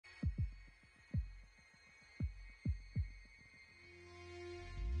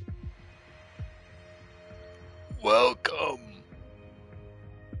Welcome.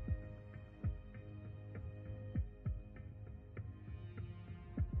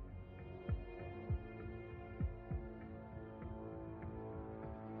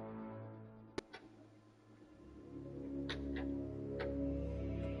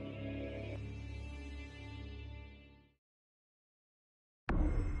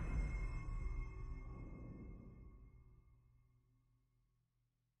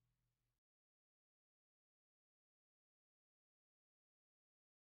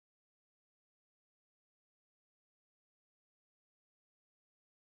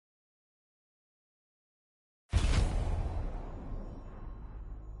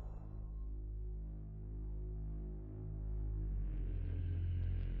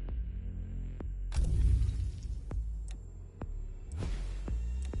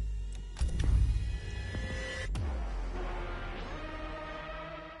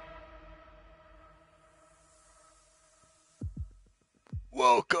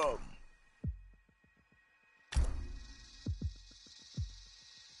 Welcome.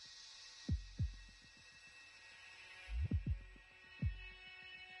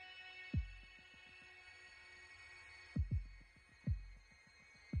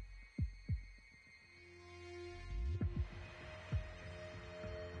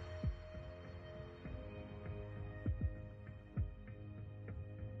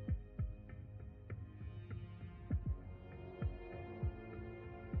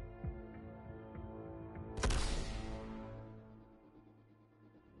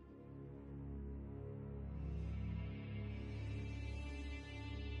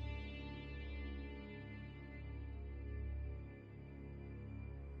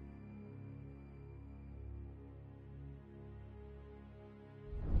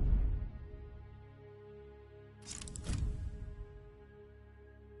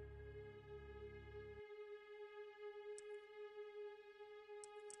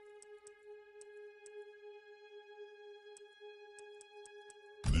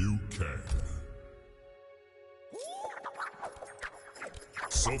 Liu Kang.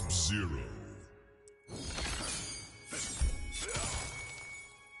 Sub-Zero.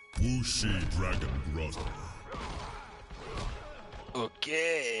 Wuxi Dragon Grotto.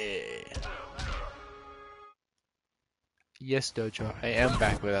 Okay. Yes, Dojo, I am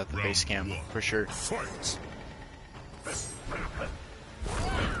back without the base cam, for sure. Fight!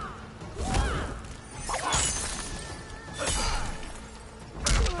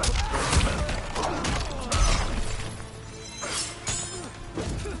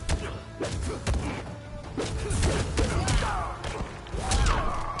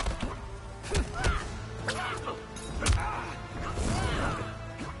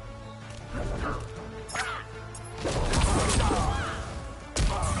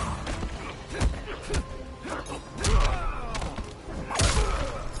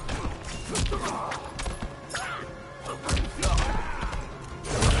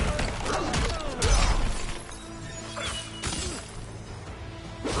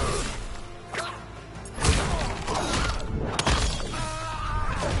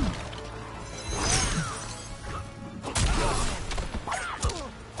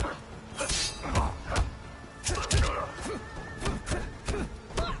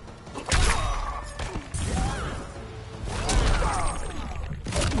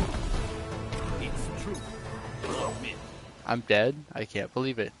 I'm dead? I can't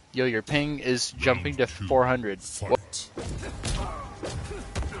believe it. Yo, your ping is jumping to 400. What?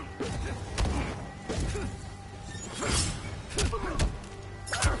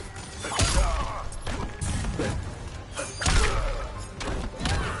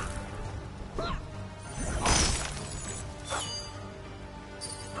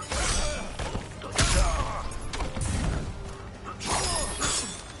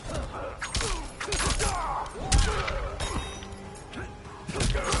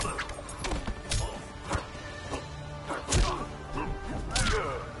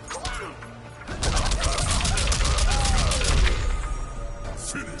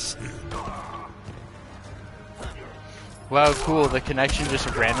 Wow, cool. The connection just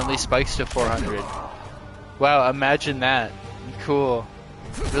randomly spikes to 400. Wow, imagine that. Cool.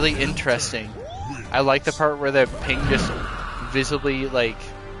 Really interesting. I like the part where the ping just visibly, like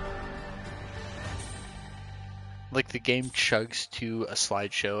the game chugs to a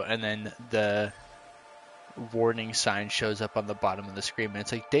slideshow and then the warning sign shows up on the bottom of the screen and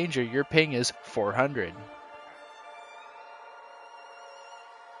it's like, danger, your ping is 400.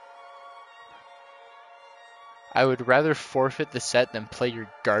 I would rather forfeit the set than play your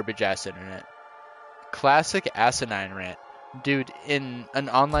garbage ass internet. Classic asinine rant. Dude, in an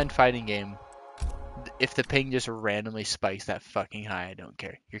online fighting game, If the ping just randomly spikes that fucking high, I don't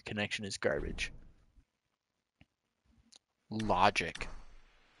care. Your connection is garbage. Logic.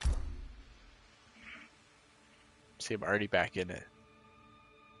 See, I'm already back in it.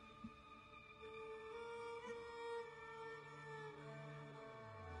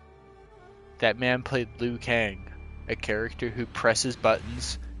 That man played Liu Kang, a character who presses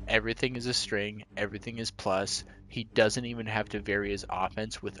buttons, everything is a string, everything is plus. He doesn't even have to vary his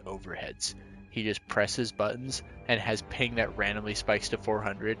offense with overheads. He just presses buttons and has ping that randomly spikes to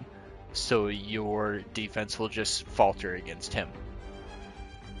 400, so your defense will just falter against him.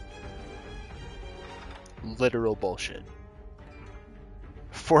 Literal bullshit.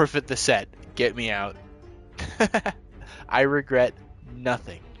 Forfeit the set. Get me out. I regret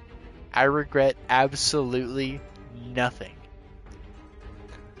nothing. I regret absolutely nothing.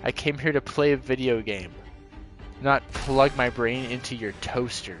 I came here to play a video game, not plug my brain into your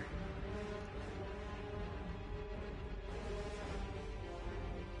toaster.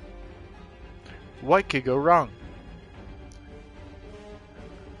 What could go wrong?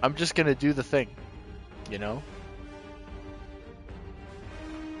 I'm just gonna do the thing, you know?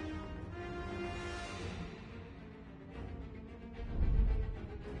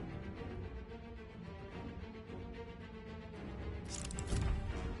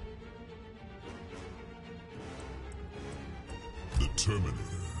 The Terminator.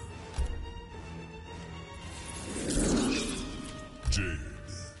 Jade.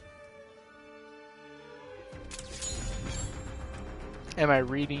 Am I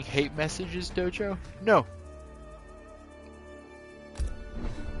reading hate messages, Dojo? No.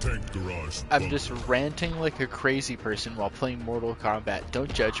 Tank Garage. I'm just ranting like a crazy person while playing Mortal Kombat.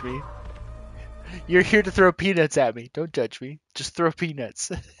 Don't judge me. You're here to throw peanuts at me. Don't judge me. Just throw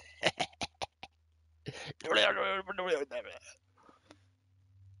peanuts.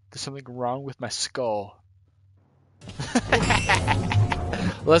 There's something wrong with my skull.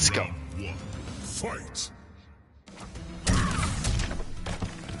 Let's go. Round 1. Fight.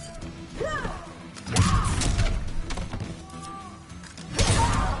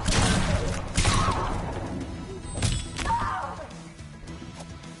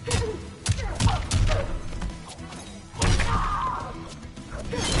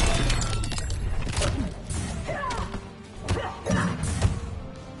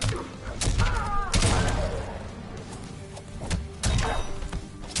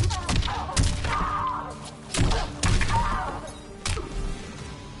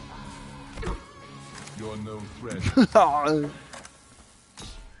 You're no threat.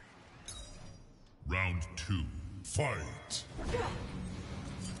 Round 2. Fight.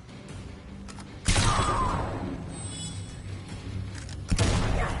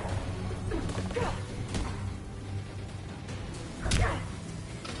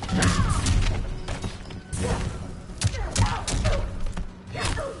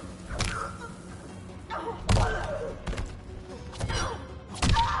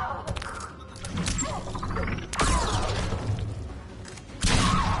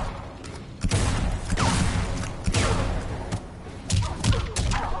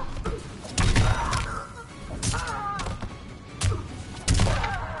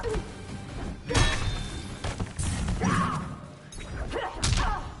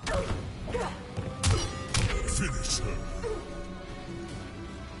 Finish her.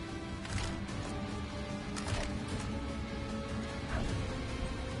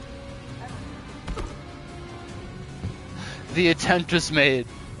 The attempt was made.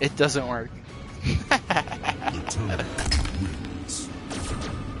 It doesn't work. The Terminator wins.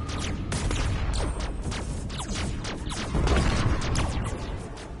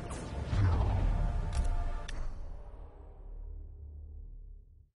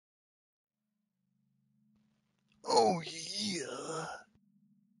 Oh yeah.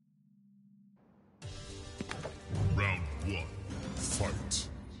 Round 1. Fight.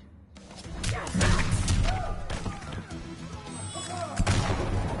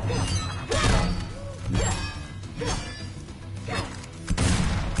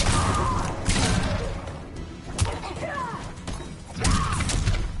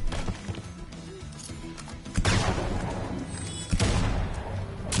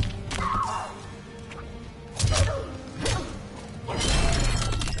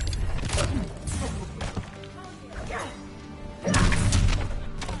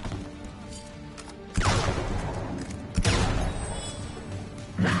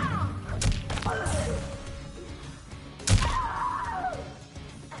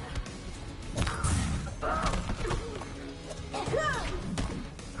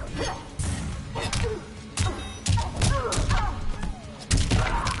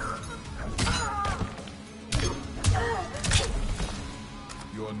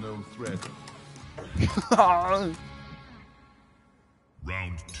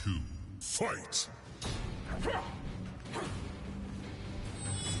 Round 2. Fight!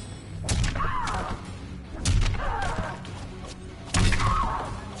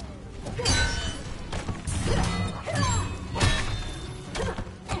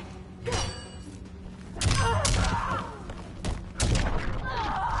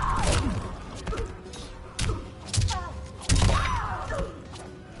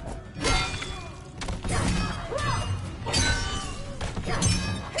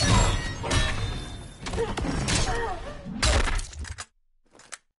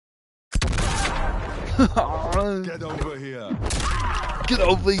 Get over here. Get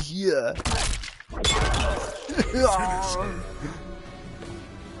over here.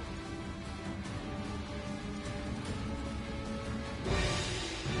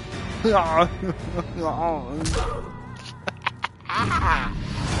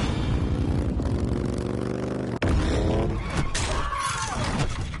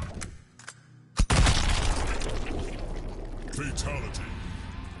 Fatality.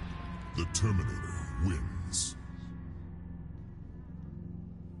 The Terminator wins.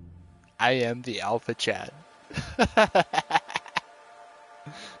 I am the Alpha Chad.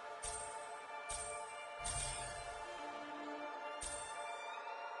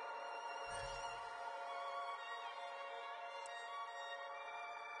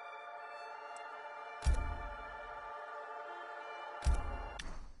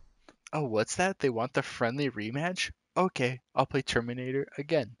 Oh, what's that? They want the friendly rematch? Okay, I'll play Terminator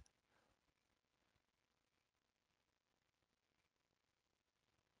again.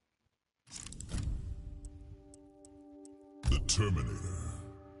 The Terminator.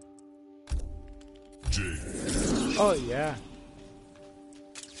 Jade. Oh, yeah.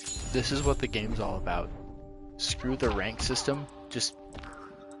 This is what the game's all about. Screw the rank system. Just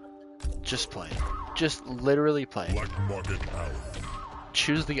play. Just literally play. Black Market Alley.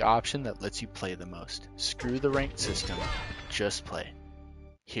 Choose the option that lets you play the most. Screw the ranked system. Just play.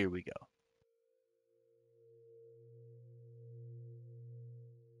 Here we go.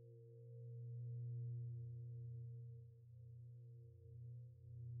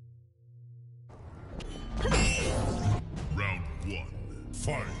 Round 1.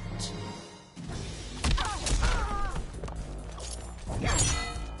 Fight!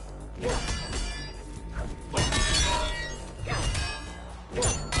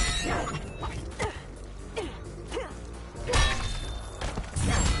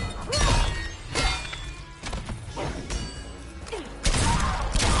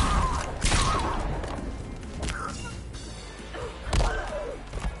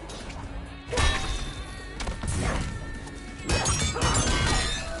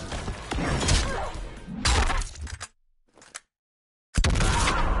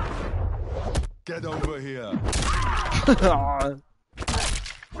 Get over here.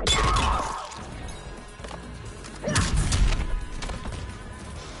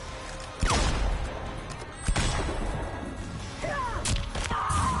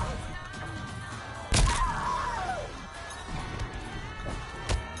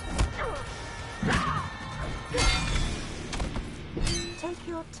 Take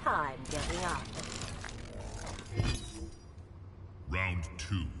your time getting up. Round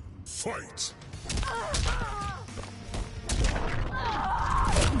 2. Fight!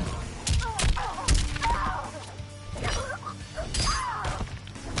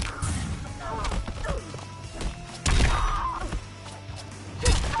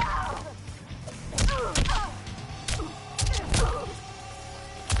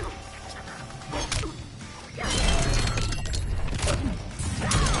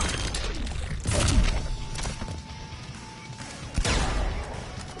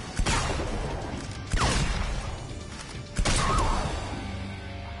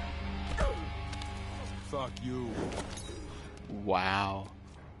 Fuck you. Wow.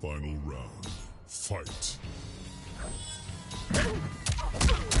 Final round. Fight!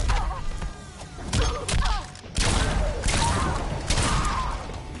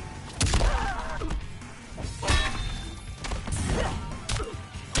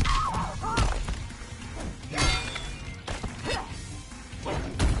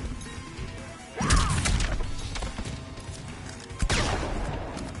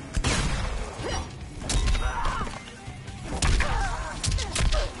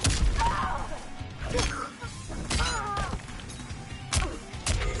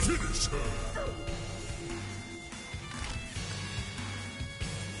 Finish her!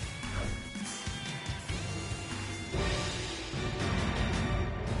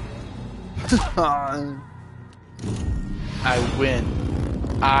 I win.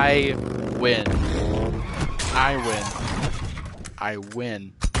 I win. I win. I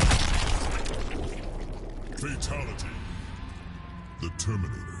win. Fatality. The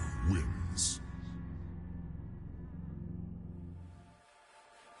Terminator wins.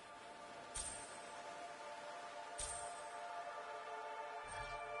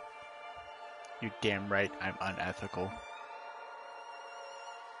 You're damn right I'm unethical.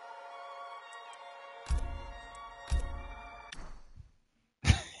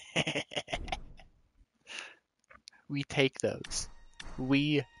 We take those.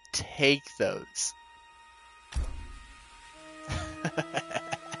 We take those.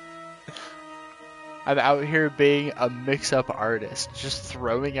 I'm out here being a mix-up artist, just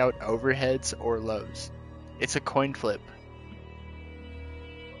throwing out overheads or lows. It's a coin flip.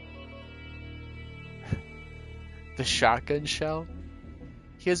 The shotgun shell?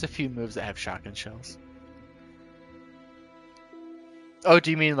 He has a few moves that have shotgun shells. Oh,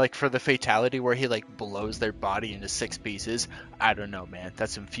 do you mean like for the fatality where he like blows their body into 6 pieces? I don't know, man.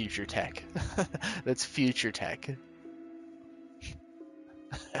 That's some future tech. That's future tech.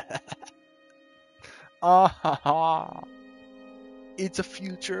 Ah ha ha. It's a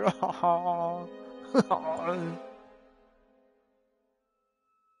future. Ha ha.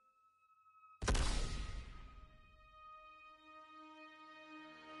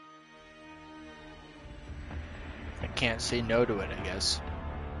 I can't say no to it, I guess.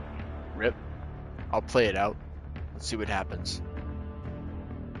 Rip. I'll play it out. Let's see what happens.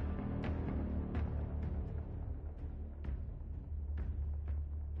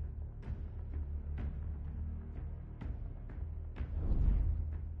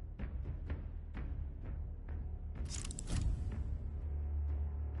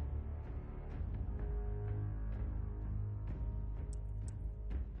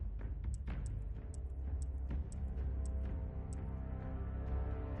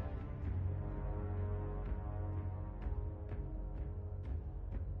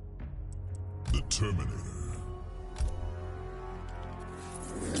 The Terminator.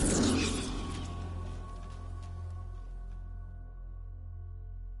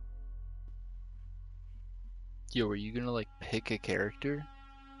 Yo, are you gonna like pick a character?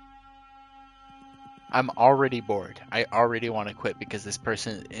 I'm already bored. I already want to quit because this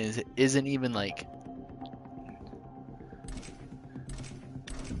person isn't even like...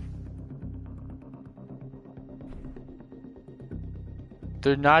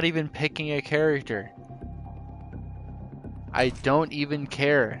 They're not even picking a character. I don't even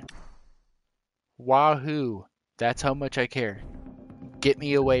care. Wahoo. That's how much I care. Get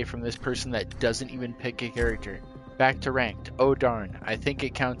me away from this person that doesn't even pick a character. Back to ranked. Oh darn. I think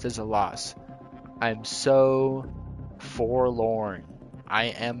it counts as a loss. I'm so forlorn. I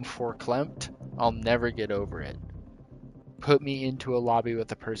am forklempt. I'll never get over it. Put me into a lobby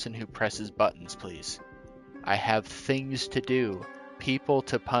with a person who presses buttons, please. I have things to do. People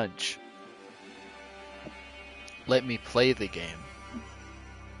to punch. Let me play the game.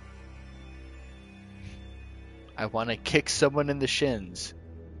 I want to kick someone in the shins.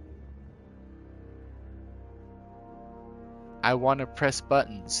 I want to press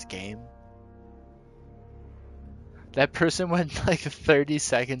buttons, game. That person went like 30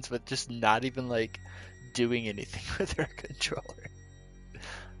 seconds with just not even like doing anything with her controller.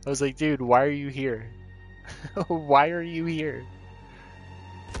 I was like, dude, why are you here? Why are you here?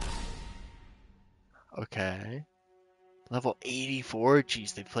 Okay. Level 84?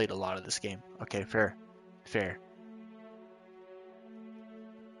 Jeez, they played a lot of this game. Okay, fair. Fair.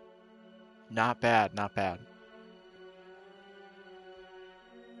 Not bad, not bad.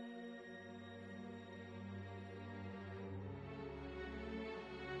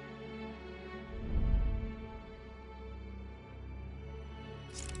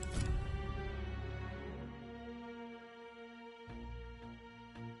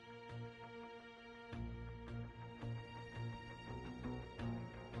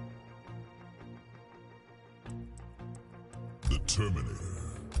 The Terminator.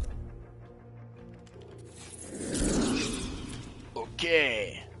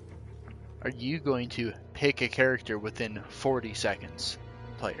 Okay. Are you going to pick a character within 40 seconds,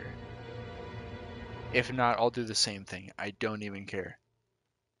 player? If not, I'll do the same thing. I don't even care.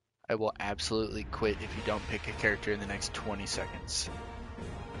 I will absolutely quit if you don't pick a character in the next 20 seconds.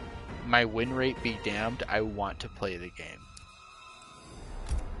 My win rate be damned, I want to play the game.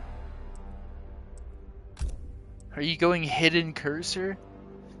 Are you going hidden cursor?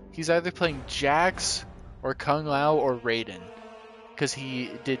 He's either playing Jax or Kung Lao or Raiden, because he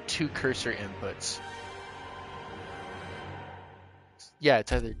did 2 cursor inputs. Yeah,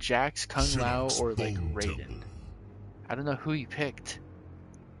 it's either Jax, Kung Lao, or like Raiden. I don't know who you picked.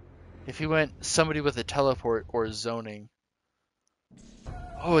 If he went somebody with a teleport or zoning.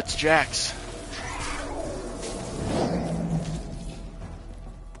 Oh, it's Jax.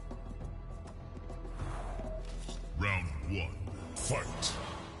 Round 1. Fight.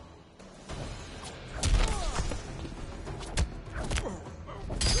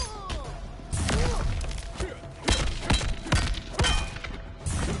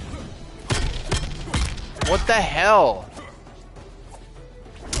 What the hell?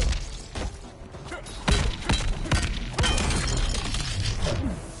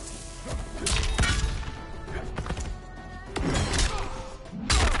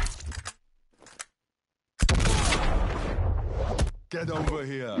 Get over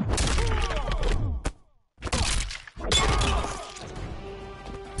here.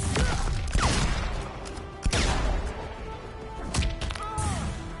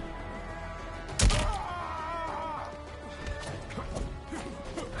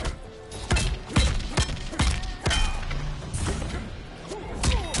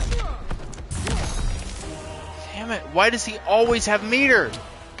 Damn it, why does he always have meter?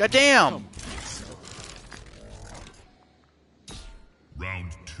 Goddamn!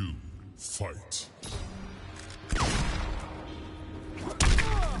 Round 2. Fight.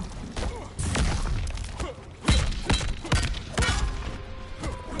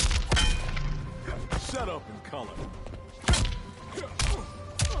 Shut up and color.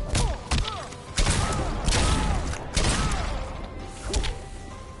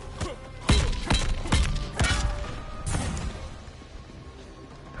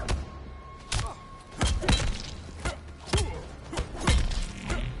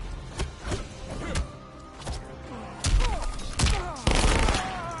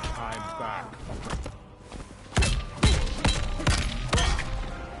 I'm back.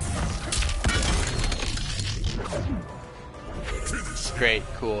 Great,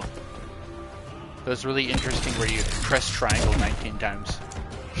 cool. That was really interesting where you press triangle 19 times.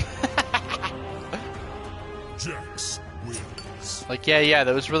 Jax wins. Like, yeah,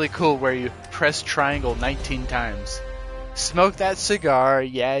 that was really cool where you press triangle 19 times. Smoke that cigar,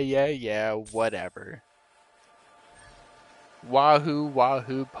 yeah, whatever.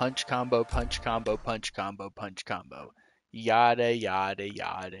 Wahoo, punch combo, punch combo, punch combo, punch combo. Yada, yada.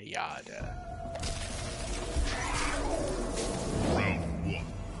 Round 1.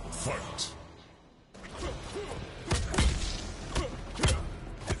 Fight.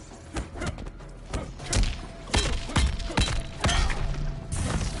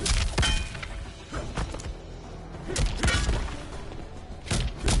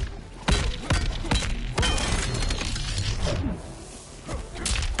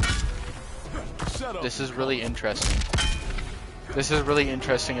 Shut up. This is really interesting. This is really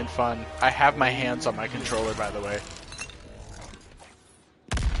interesting and fun. I have my hands on my controller, by the way.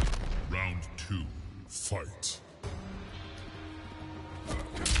 Round 2. Fight.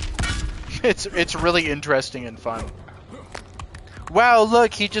 It's really interesting and fun. Wow,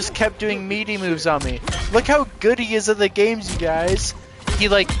 look, he just kept doing meaty moves on me. Look how good he is at the games, you guys. He,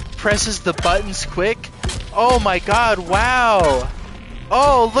 like, presses the buttons quick. Oh my god, wow.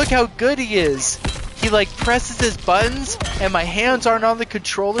 Oh, look how good he is. He, like, presses his buttons, and my hands aren't on the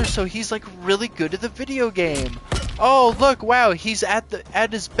controller, so he's, like, really good at the video game. Oh, look, wow, he's at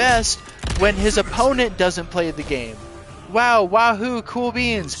his best when his opponent doesn't play the game. Wow, wahoo, cool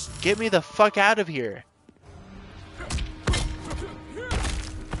beans. Get me the fuck out of here.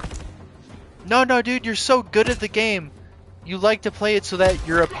 No, dude, you're so good at the game. You like to play it so that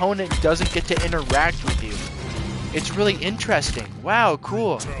your opponent doesn't get to interact with you. It's really interesting. Wow,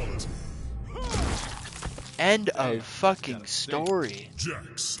 cool. Fatality. End of fucking story.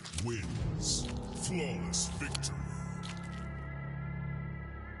 Jax wins. Flawless victory.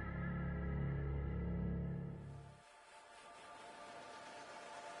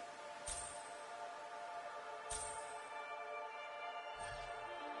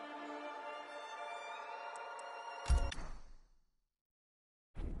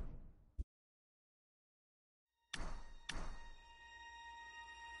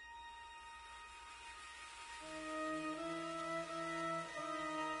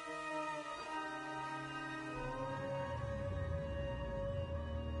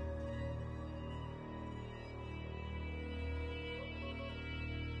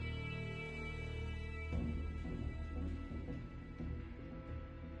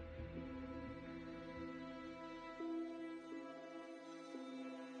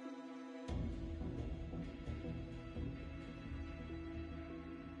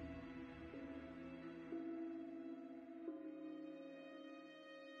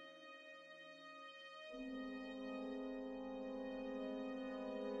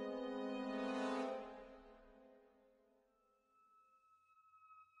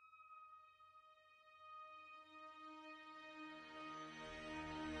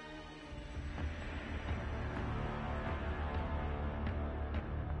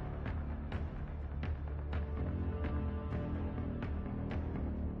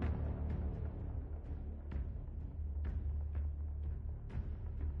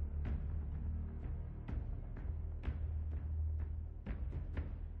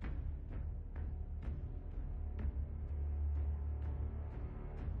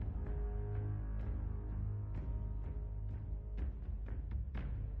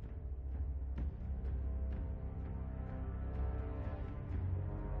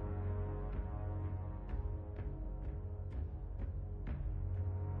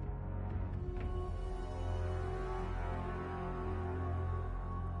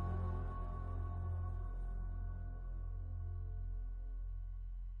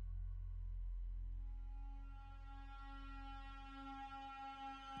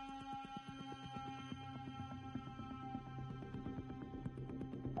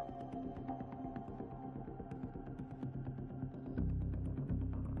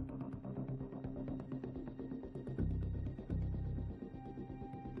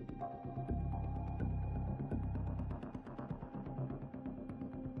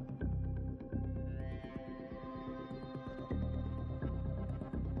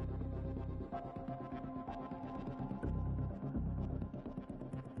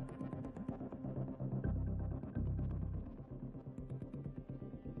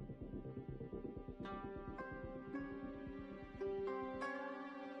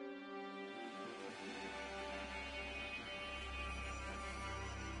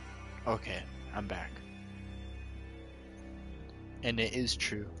 Okay, I'm back. And it is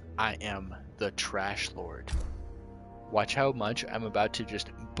true. I am the Trash Lord. Watch how much I'm about to just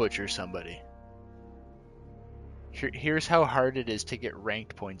butcher somebody. Here's how hard it is to get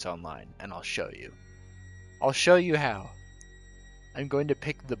ranked points online, and I'll show you. I'll show you how. I'm going to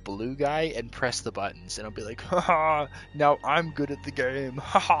pick the blue guy and press the buttons, and I'll be like, haha, now I'm good at the game,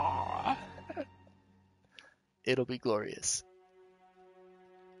 haha. It'll be glorious.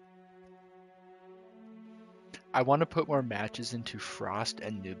 I want to put more matches into Frost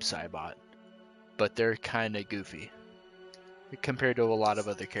and Noob Saibot, but they're kinda goofy. Compared to a lot of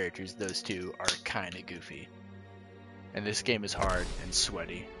other characters, those two are kinda goofy. And this game is hard and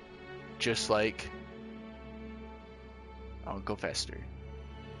sweaty. Just like Uncle Fester.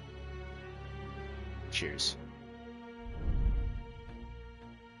 Cheers.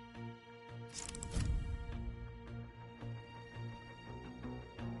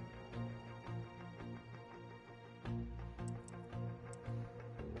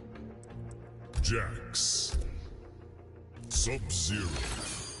 Jax. Sub-Zero.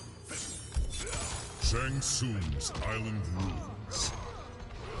 Shang Tsung's Island Ruins.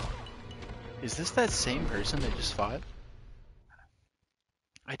 Is this that same person that just fought?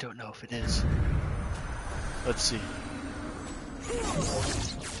 I don't know if it is. Let's see.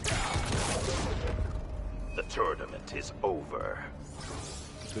 The tournament is over,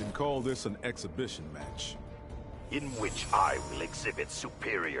 Then call this an exhibition match. in which I will exhibit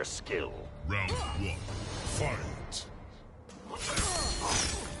superior skill. Round 1. Fight.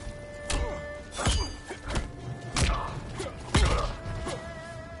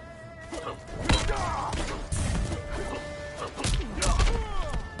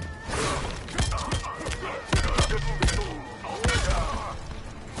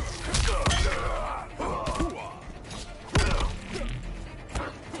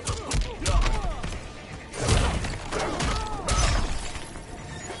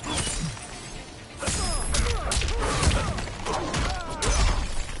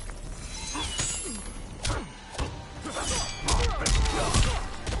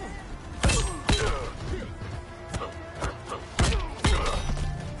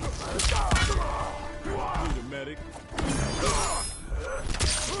 Medic.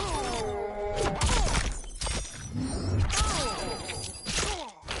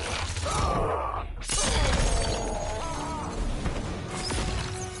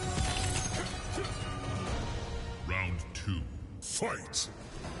 Round 2. Fight.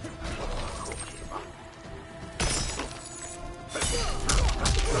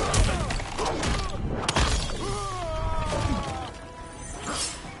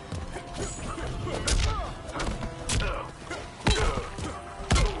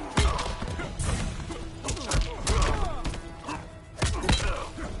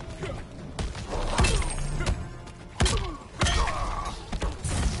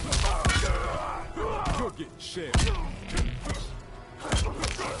 You're getting shit.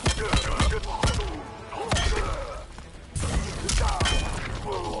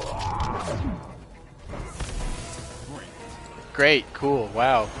 Great, cool,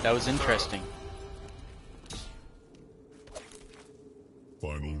 wow, that was interesting.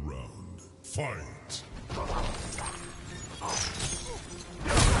 Final round. Fight.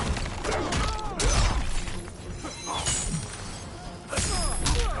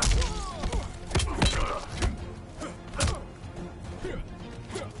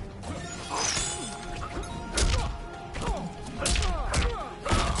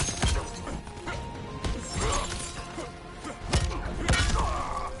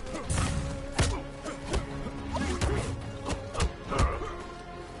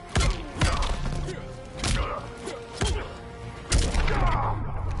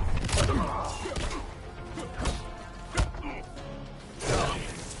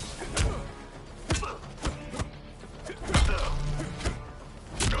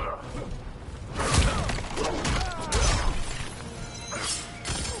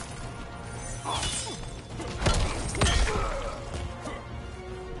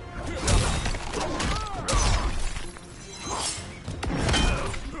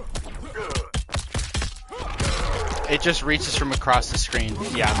 It just reaches from across the screen.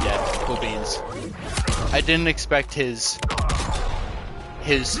 Yeah, I'm dead. Cool beans. I didn't expect his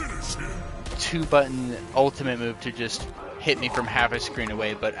 2-button ultimate move to just hit me from half a screen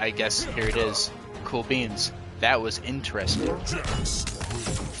away, but I guess here it is. Cool beans. That was interesting.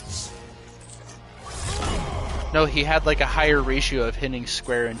 No, he had like a higher ratio of hitting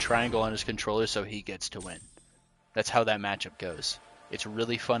square and triangle on his controller, so he gets to win. That's how that matchup goes. It's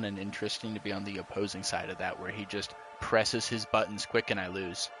really fun and interesting to be on the opposing side of that, where he just presses his buttons quick and I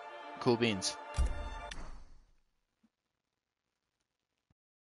lose. Cool beans.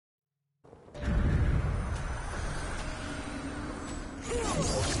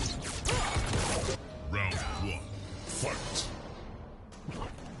 Round one, fight.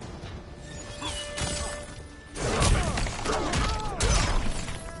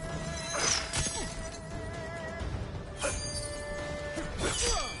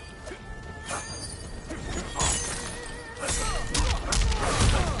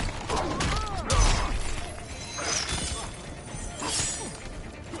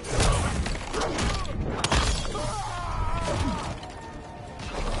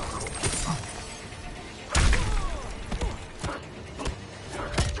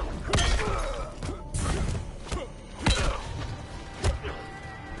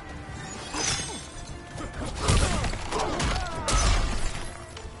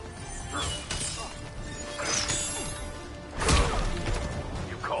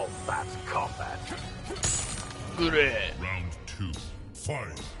 You call that combat? Round two,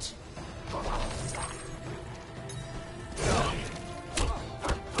 fight.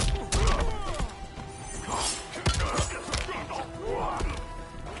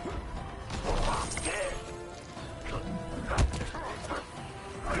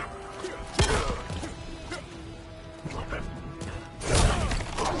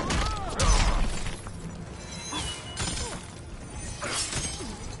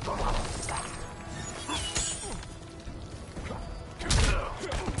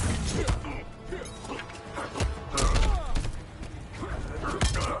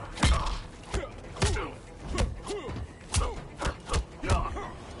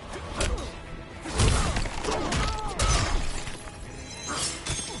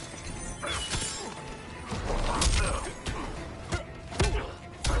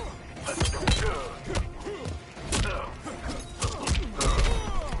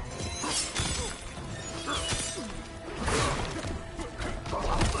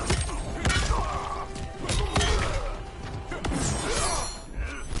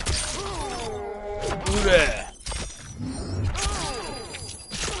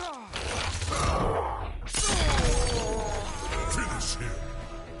 Finish him.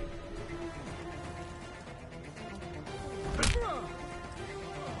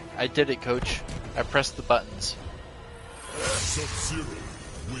 I did it, coach. I pressed the buttons. Sub-Zero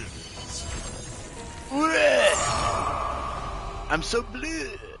wins. I'm so blue.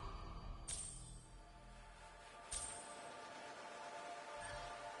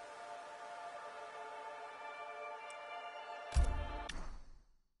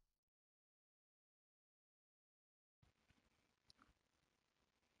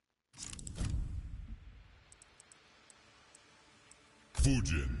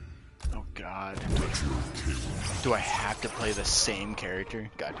 Fujin. Oh god. Do I have to play the same character?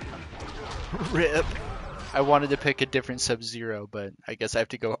 God. RIP. I wanted to pick a different Sub-Zero, but I guess I have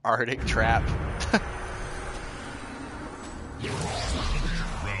to go Arctic Trap.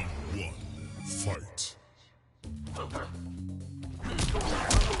 Round one, fight.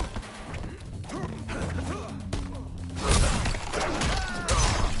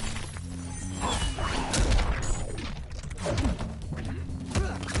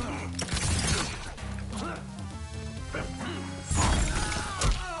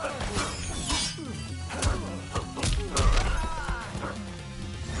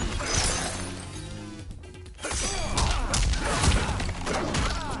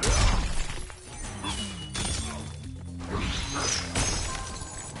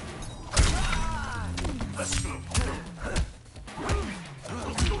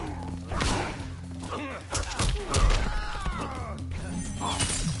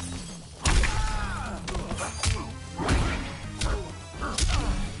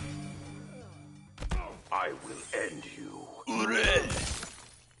 I will end you.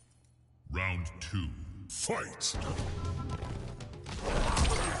 Round two, fight.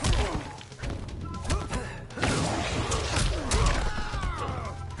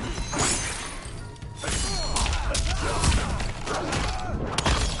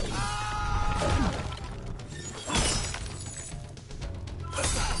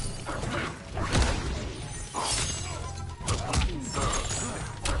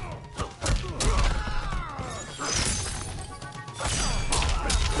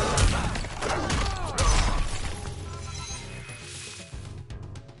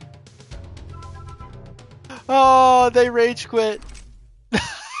 Oh, they rage quit.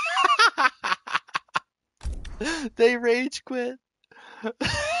 They rage quit.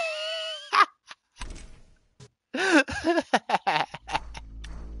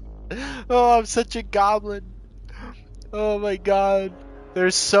 Oh, I'm such a goblin. Oh my god.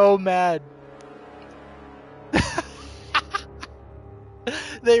 They're so mad.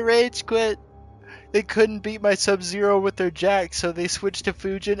 They rage quit. They couldn't beat my Sub-Zero with their Jack, so they switched to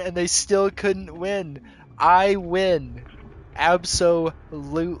Fujin and they still couldn't win. I win.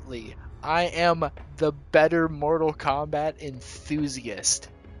 Absolutely. I am the better Mortal Kombat enthusiast.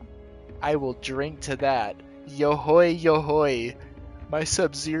 I will drink to that. Yo-hoy, yo-hoy. My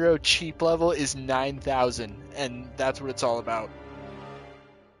Sub-Zero cheap level is 9,000, and that's what it's all about.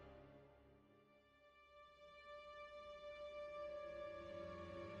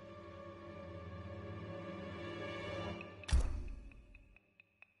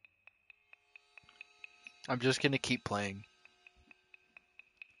 I'm just gonna keep playing.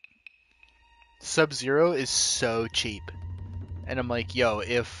 Sub-Zero is so cheap. And I'm like, yo,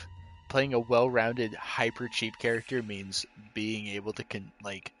 if playing a well-rounded, hyper-cheap character means being able to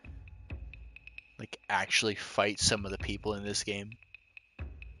like actually fight some of the people in this game.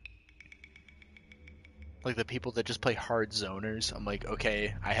 Like the people that just play hard zoners. I'm like,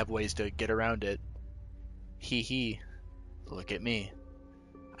 okay, I have ways to get around it. Hee hee. Look at me.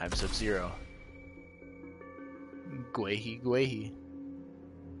 I'm Sub-Zero. Guehi guehi.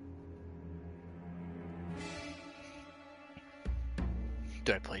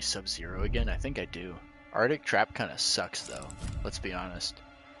 Do I play Sub-Zero again? I think I do. Arctic Trap kind of sucks though. Let's be honest.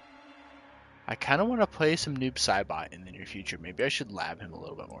 I kind of want to play some Noob Saibot in the near future. Maybe I should lab him a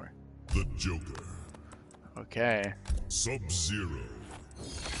little bit more. The Joker. Okay. Sub-Zero.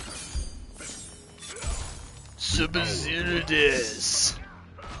 Sub-Zero this.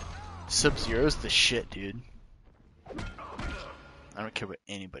 Sub-Zero's the shit, dude. I don't care what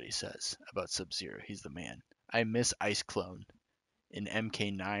anybody says about Sub-Zero. He's the man. I miss Ice Clone in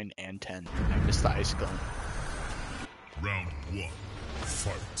MK9 and 10. I miss the Ice Clone. Round 1.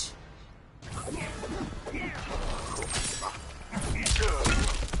 Fight.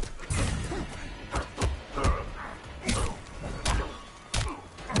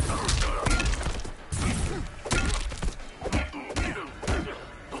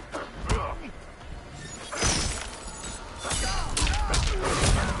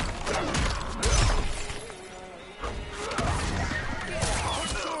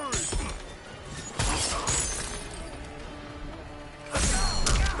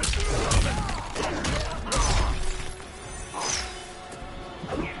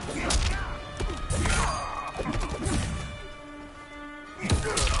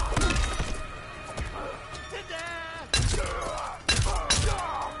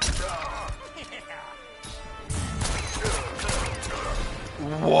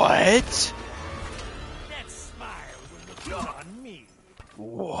 What? That smile will look good on me.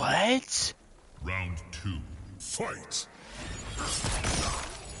 What? Round 2. Fight.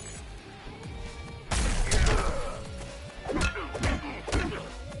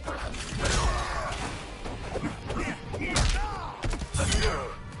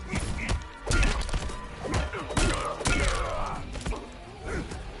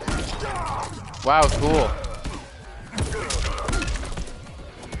 Wow, cool.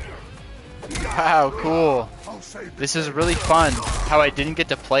 Wow, cool. This is really fun, how I didn't get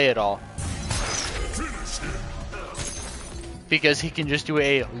to play it all. Because he can just do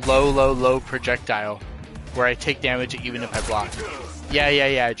a low projectile, where I take damage even if I block.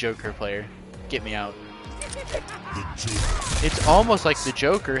 Yeah, Joker player. Get me out. It's almost like the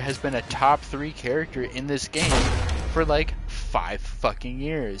Joker has been a top 3 character in this game for like 5 fucking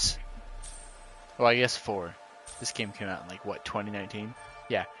years. Well, I guess 4. This game came out in like, what, 2019?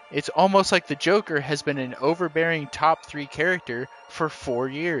 Yeah, it's almost like the Joker has been an overbearing top 3 character for 4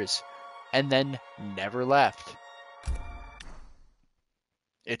 years, and then never left.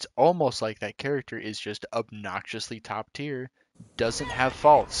 It's almost like that character is just obnoxiously top tier, doesn't have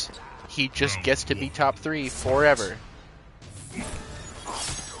faults. He just gets to be top 3 forever.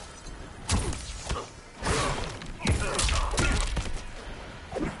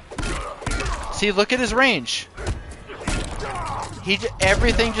 See, look at his range.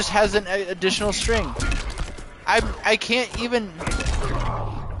 Everything just has an additional string. I can't even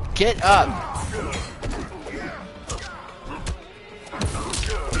get up.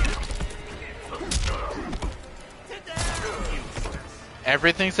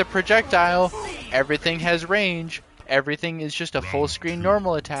 Everything's a projectile. Everything has range. Everything is just a full screen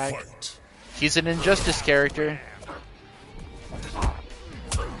normal attack. He's an Injustice character.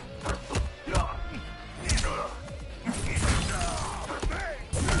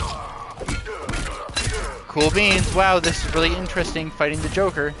 Cool beans. Wow, this is really interesting, fighting the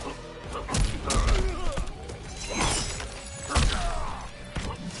Joker.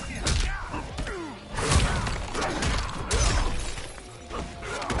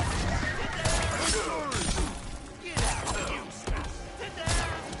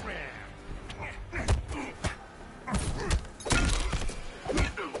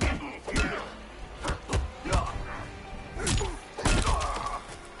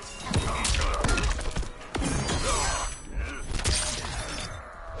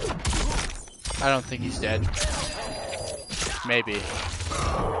 I don't think he's dead. Maybe.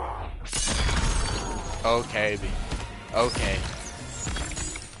 Okay. Okay.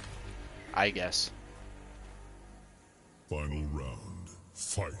 I guess. Final round.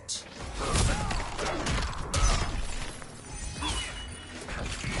 Fight.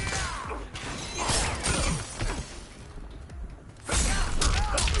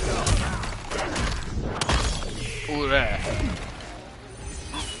 Ooh, there.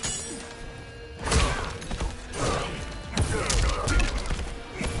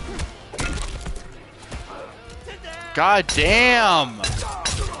 God damn!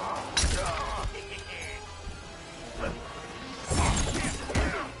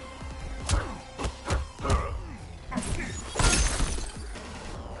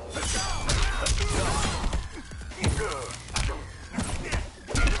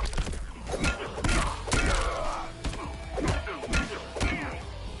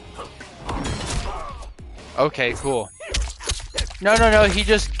 Okay, cool. No, he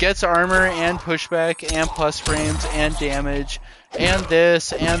just gets armor and pushback and plus frames and damage and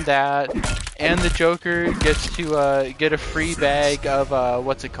this and that, and the Joker gets to get a free bag of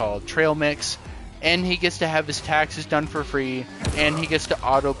what's it called, trail mix, and he gets to have his taxes done for free, and he gets to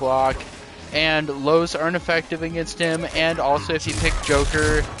auto block, and lows aren't effective against him, and also if you pick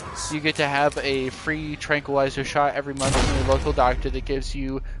Joker, you get to have a free tranquilizer shot every month from your local doctor that gives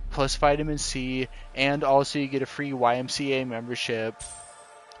you plus vitamin C, and also you get a free YMCA membership.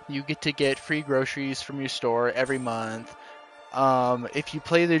 You get to get free groceries from your store every month. If you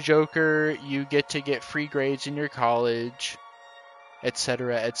play the Joker, you get to get free grades in your college,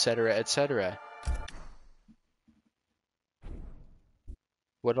 etc., etc., etc.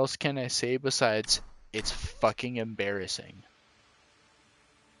 What else can I say besides it's fucking embarrassing?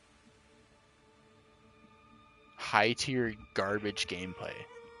 High tier garbage gameplay.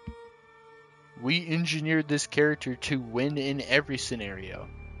 We engineered this character to win in every scenario.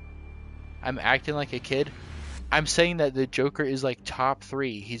 I'm acting like a kid. I'm saying that the Joker is like top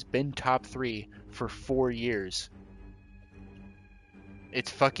 3. He's been top 3 for 4 years.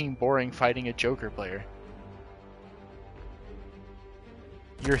 It's fucking boring fighting a Joker player.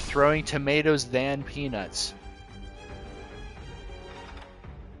 You're throwing tomatoes than peanuts.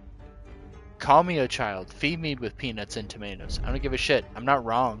 Call me a child. Feed me with peanuts and tomatoes. I don't give a shit. I'm not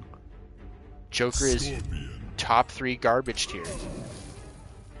wrong. Joker is top 3 garbage tier.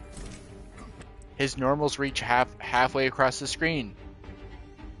 His normals reach halfway across the screen.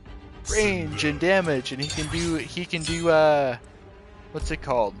 Range and damage, and he can do what's it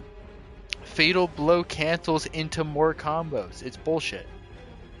called? Fatal blow cancels into more combos. It's bullshit.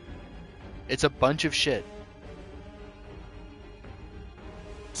 It's a bunch of shit.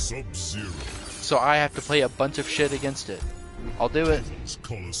 Sub-Zero. So I have to play a bunch of shit against it. I'll do it.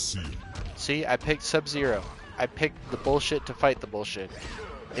 Coliseum. See, I picked Sub-Zero. I picked the bullshit to fight the bullshit.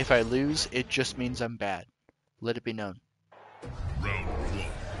 If I lose, it just means I'm bad. Let it be known. Round 1.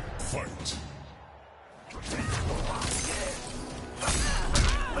 Fight.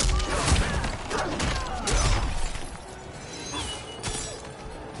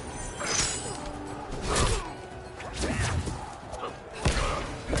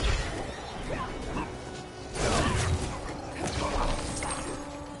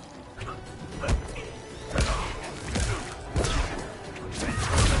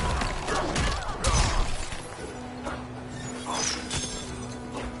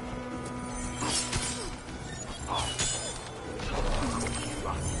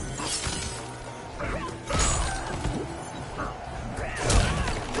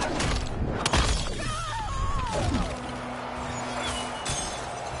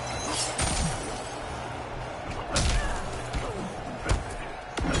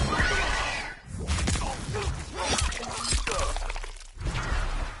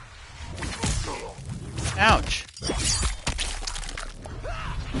 Ouch.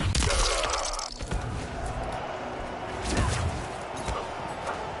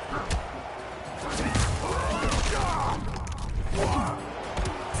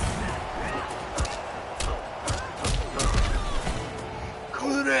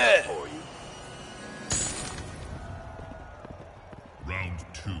 Round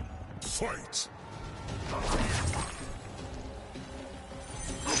 2. Fight.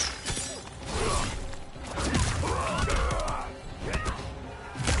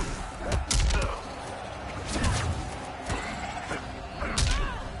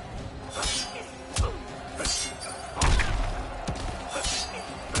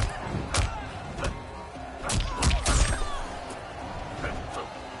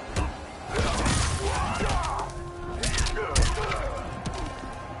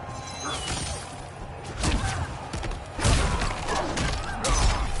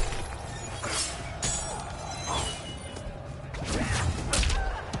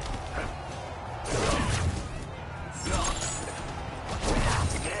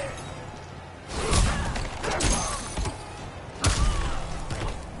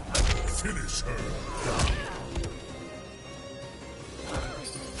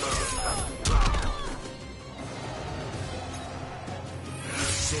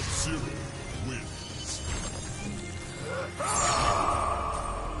 Sub-Zero wins.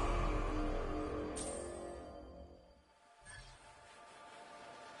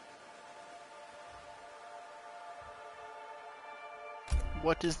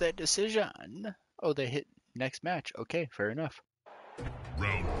 What is their decision? Oh, they hit next match. Okay, fair enough.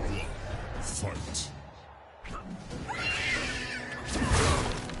 Round one, fight.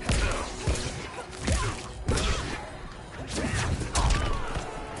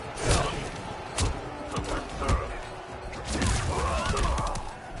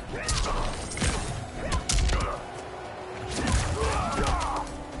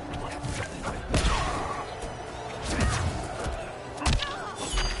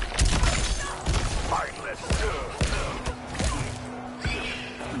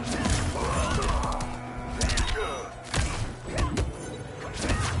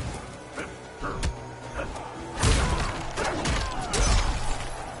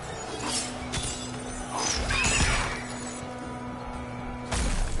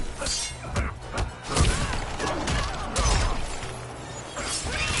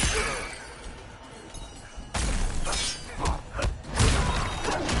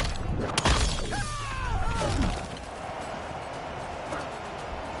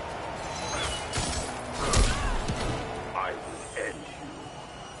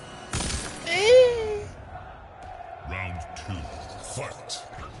 Round two, fight.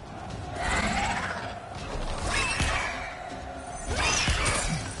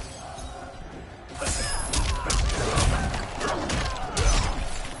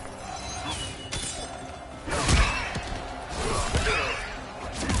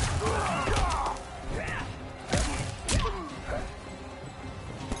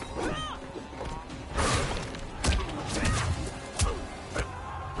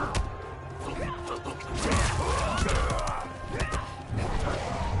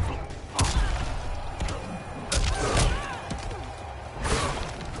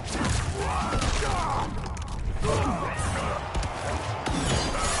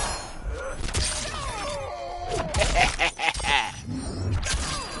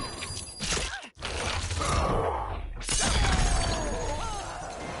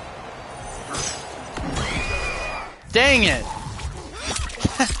 Dang it!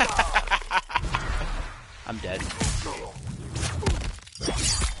 I'm dead.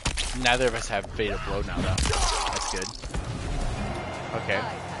 Neither of us have Fatal Blow now, though. That's good. Okay.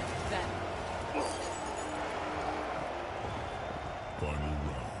 Final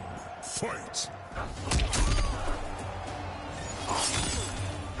round, fight.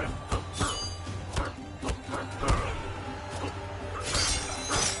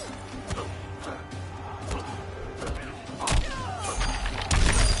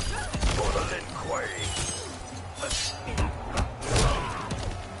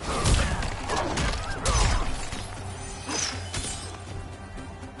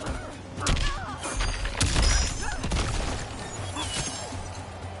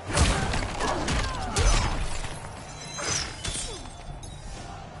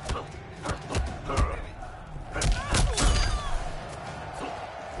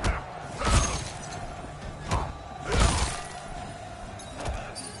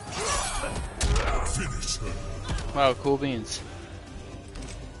 Wow, cool beans.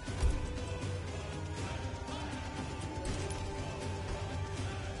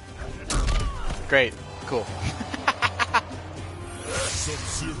 Great, cool.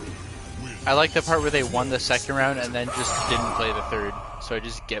 I like the part where they won the second round and then just didn't play the third, so I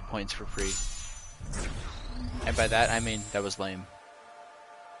just get points for free. And by that, I mean that was lame.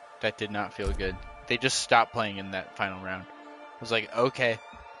 That did not feel good. They just stopped playing in that final round. I was like, okay,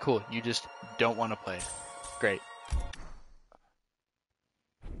 cool, you just don't want to play. Great.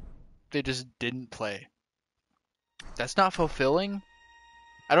 They just didn't play. That's not fulfilling.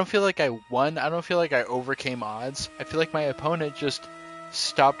 I don't feel like I won. I don't feel like I overcame odds. I feel like my opponent just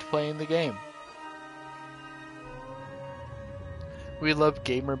stopped playing the game. We love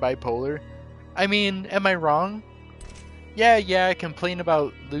gamer bipolar. I mean, am I wrong? Yeah, I complain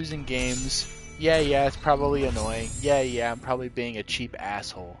about losing games. Yeah, it's probably annoying. Yeah, I'm probably being a cheap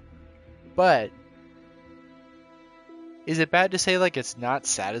asshole. But is it bad to say like it's not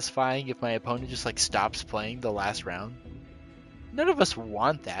satisfying if my opponent just like stops playing the last round? None of us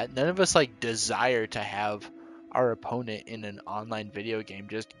want that. None of us like desire to have our opponent in an online video game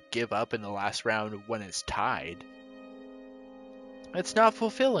just give up in the last round when it's tied. It's not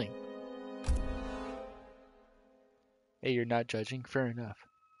fulfilling. Hey, you're not judging? Fair enough.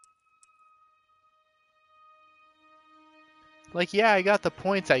 Like, yeah, I got the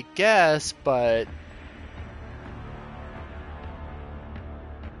points, I guess, but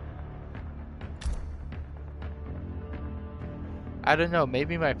I don't know,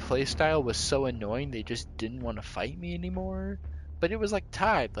 maybe my playstyle was so annoying they just didn't want to fight me anymore. But it was like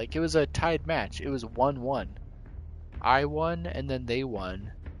tied, like it was a tied match. It was 1-1. I won and then they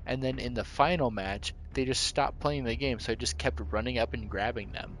won. And then in the final match, they just stopped playing the game, so I just kept running up and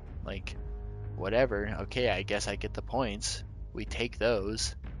grabbing them. Like, whatever, okay, I guess I get the points. We take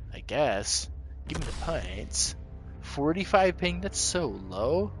those, I guess. Give me the points. 45 ping, that's so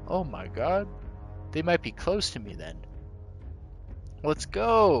low. Oh my god. They might be close to me then. Let's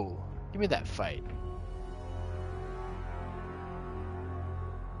go. Give me that fight.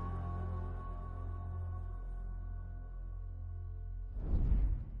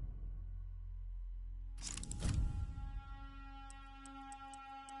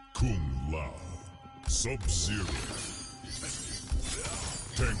 Kung Lao. Sub-Zero.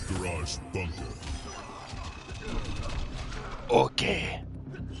 Tank Garage Bunker. Okay.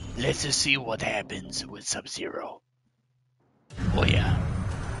 Let's just see what happens with Sub-Zero. Oh yeah.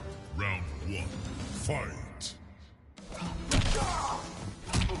 Round 1. Fight.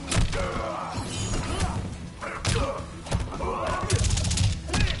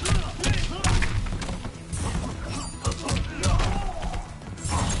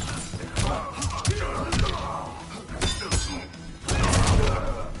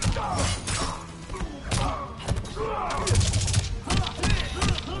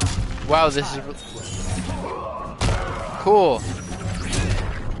 Wow, this is cool.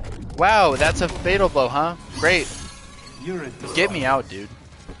 Wow, that's a fatal blow, huh? Great. Get me out, dude.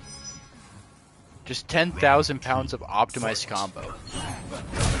 Just 10,000 pounds of optimized combo.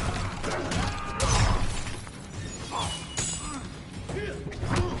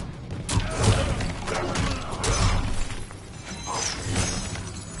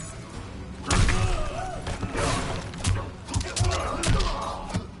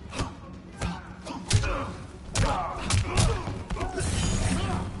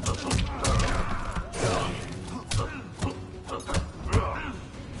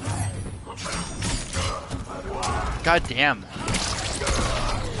 God damn.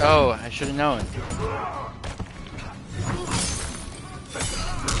 Oh, I should have known.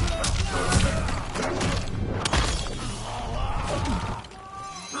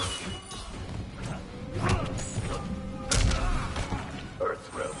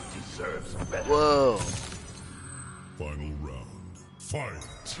 Earthrealm deserves better. Whoa. Final round. Fight.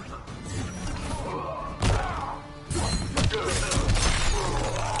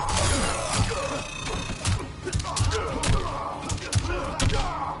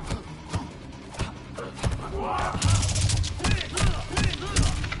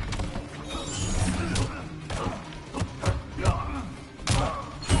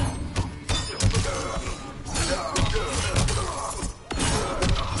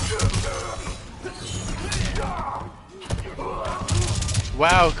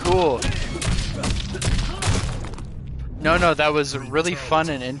 Wow, cool. No, that was really fun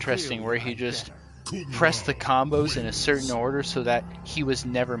and interesting where he just pressed the combos in a certain order so that he was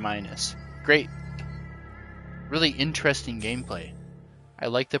never minus. Great. Really interesting gameplay. I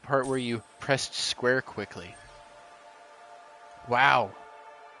like the part where you pressed square quickly. Wow.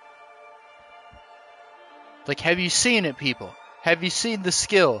 Like, have you seen it, people? Have you seen the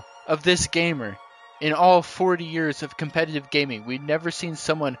skill of this gamer? In all 40 years of competitive gaming, we've never seen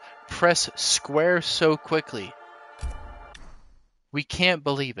someone press square so quickly. We can't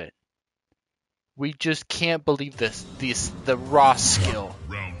believe it. We just can't believe the raw skill.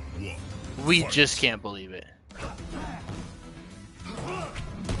 Round 1. We just can't believe it.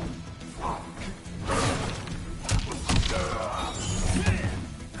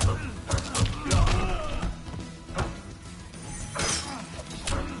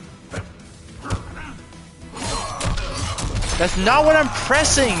 That's not what I'm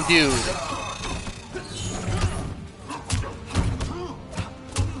pressing, dude.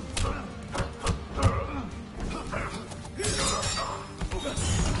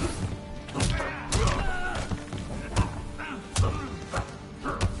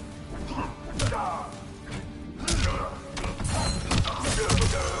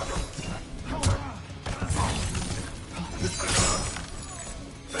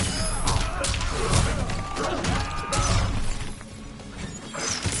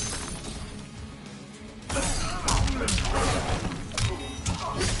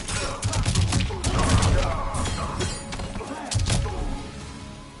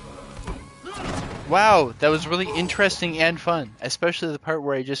 Wow, that was really interesting and fun, especially the part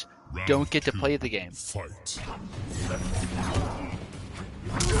where I just don't get to play the game. Fight.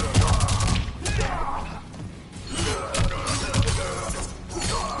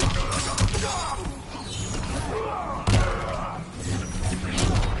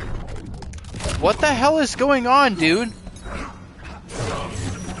 What the hell is going on, dude?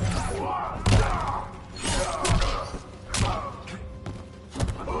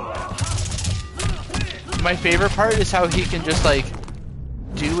 My favorite part is how he can just like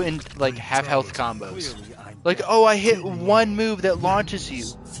do in like half health combos. Like, oh, I hit one move that launches you.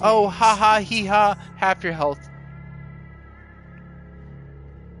 Oh, haha, hee ha, half your health.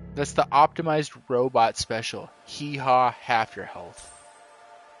 That's the optimized robot special. Hee haw, half your health.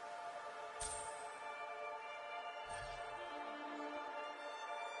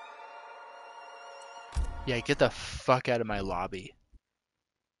 Yeah, get the fuck out of my lobby.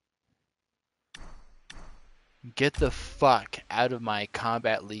 Get the fuck out of my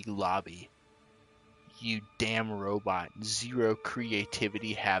Kombat League lobby. You damn robot. Zero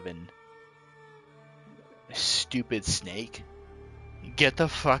creativity having. Stupid snake. Get the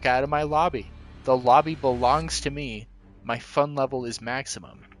fuck out of my lobby. The lobby belongs to me. My fun level is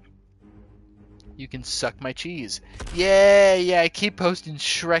maximum. You can suck my cheese. Yeah, keep posting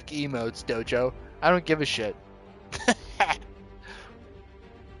Shrek emotes, Dojo. I don't give a shit.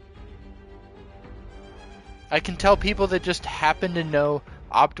 I can tell people that just happen to know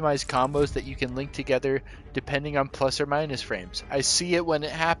optimized combos that you can link together depending on plus or minus frames. I see it when it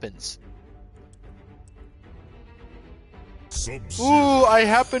happens. Ooh, I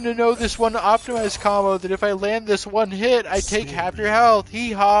happen to know this one optimized combo that if I land this one hit, I take half your health.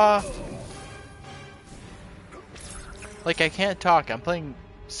 Hee haw. Like, I can't talk. I'm playing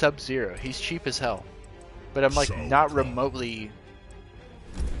Sub-Zero. He's cheap as hell. But I'm like not remotely...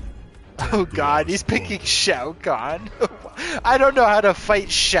 Oh god, he's picking Shao Kahn. I don't know how to fight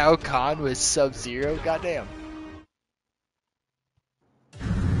Shao Kahn with Sub-Zero. Goddamn.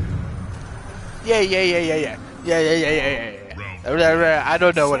 Yeah. I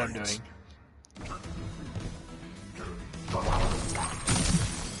don't know what I'm doing.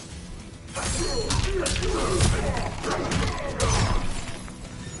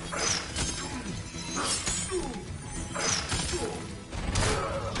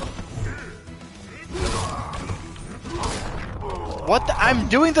 What the? I'm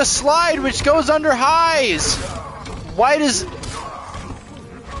doing the slide, which goes under highs. Why does...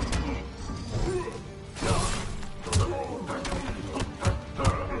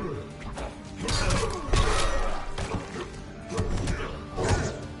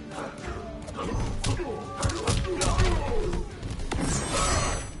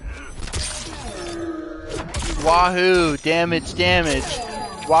 Wahoo! Damage!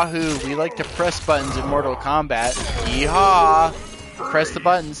 Wahoo! We like to press buttons in Mortal Kombat. Yeehaw! Press the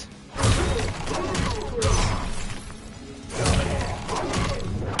buttons.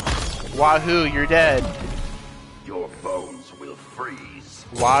 Wahoo! You're dead. Your bones will freeze.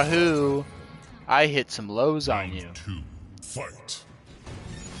 Wahoo! I hit some lows on you. Round 2, fight.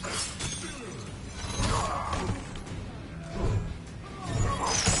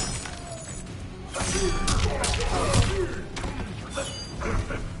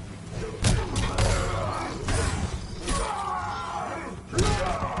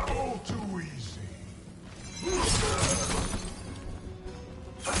 All too easy.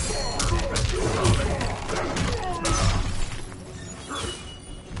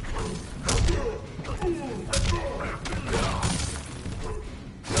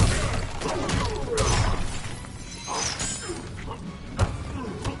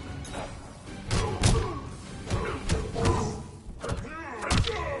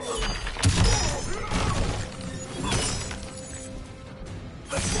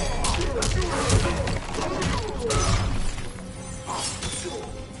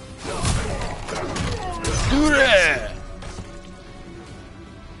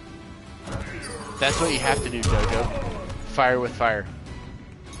 That's what you have to do, Jojo. Fire with fire.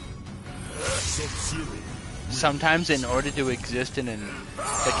 Sub-Zero. Sometimes in order to exist in an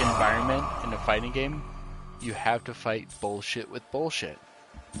like environment in a fighting game, you have to fight bullshit with bullshit.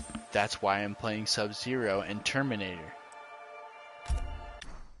 That's why I'm playing Sub-Zero and Terminator.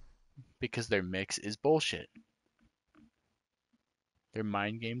 Because their mix is bullshit. Their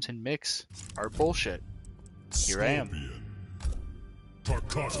mind games and mix are bullshit. Here I am.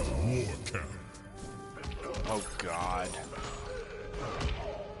 Tarkata War Camp. Oh god.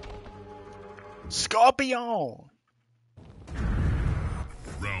 Scorpion!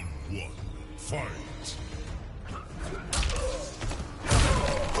 Round 1, fight.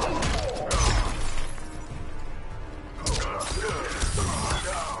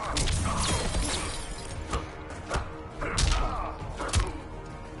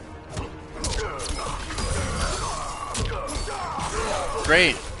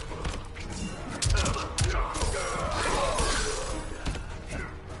 Great.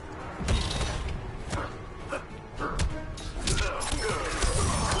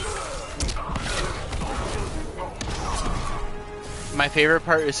 My favorite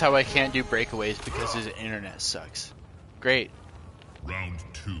part is how I can't do breakaways because his internet sucks. Great. Round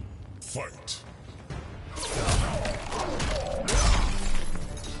 2. Fight.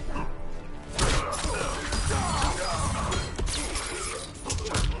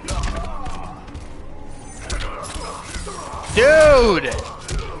 Dude!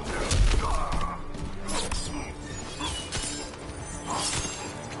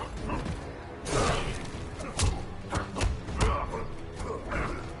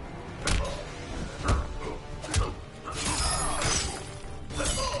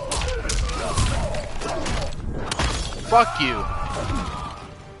 Fuck you.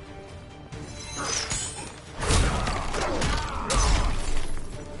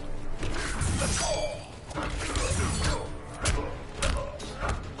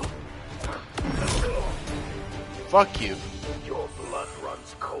 Fuck you. Your blood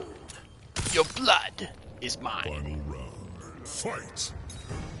runs cold. Your blood is mine. Final round. Fight.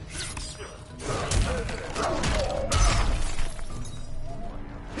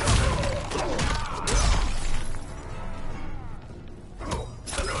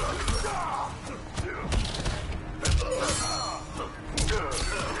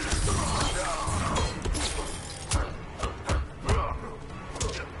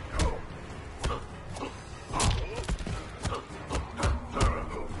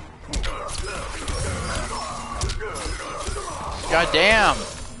 God damn.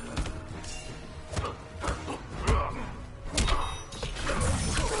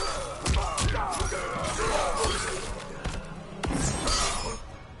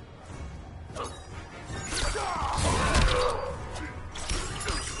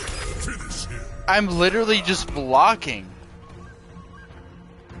 I'm literally just blocking.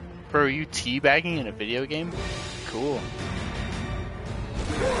 Bro, are you teabagging in a video game? Cool.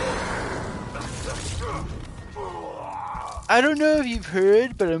 I don't know if you've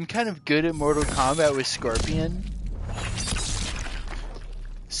heard, but I'm kind of good at Mortal Kombat with Scorpion.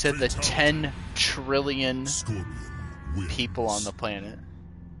 Said the 10 trillion people on the planet.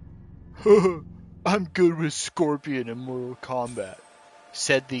 I'm good with Scorpion in Mortal Kombat.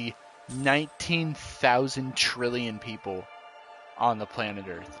 Said the 19,000 trillion people on the planet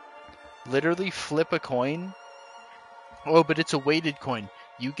Earth. Literally flip a coin. Oh, but it's a weighted coin.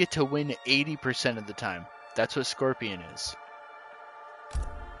 You get to win 80% of the time. That's what Scorpion is.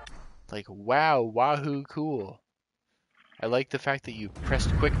 Like, wow, wahoo, cool. I like the fact that you pressed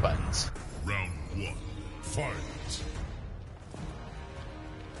quick buttons. Round 1. Fight.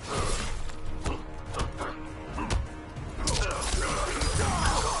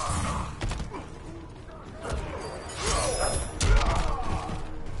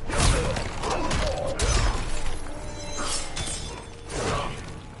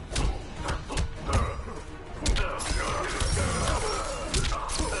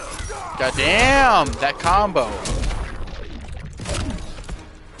 God damn, that combo.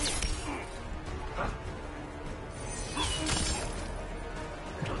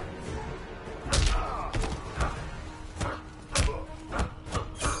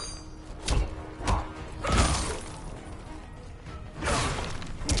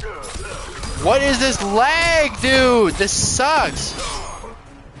 What is this lag, dude? This sucks.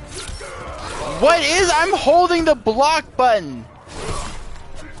 What is? I'm holding the block button.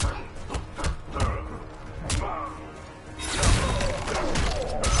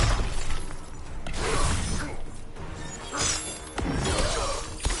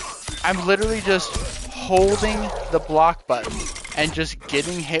 I'm literally just holding the block button and just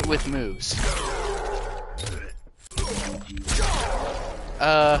getting hit with moves.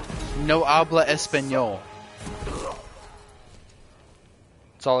 No habla español.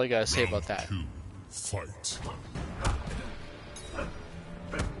 That's all I gotta say about that. 2. Fight.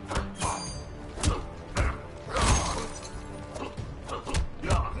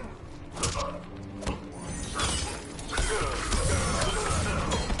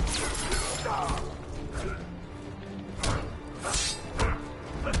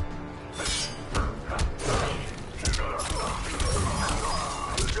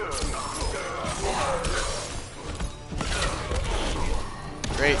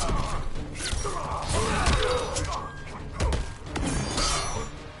 Great.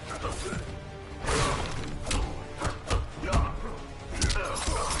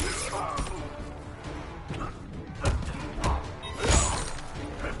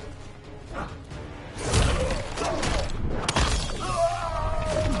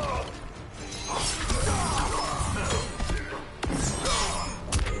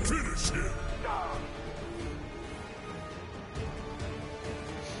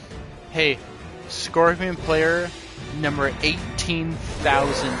 Hey, Scorpion player number 18.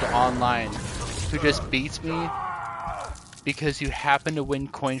 13,000 online who just beats me because you happen to win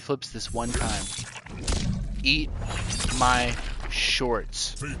coin flips this one time. Eat my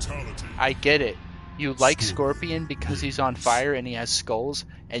shorts. Fatality. I get it. You like Scorpion because he's on fire and he has skulls,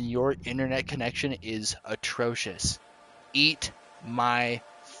 and your internet connection is atrocious. Eat my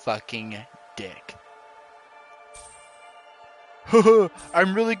fucking dick.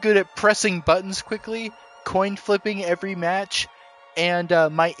 I'm really good at pressing buttons quickly, coin flipping every match, and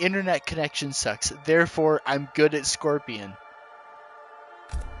my internet connection sucks. Therefore, I'm good at Scorpion.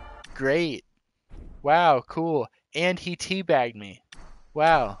 Great. Wow, cool. And he teabagged me.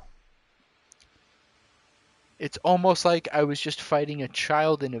 Wow. It's almost like I was just fighting a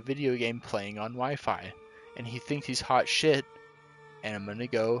child in a video game playing on Wi-Fi. And he thinks he's hot shit. And I'm gonna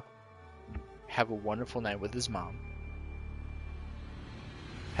go have a wonderful night with his mom.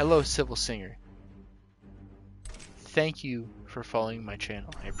 Hello, Civil Singer. Thank you for following my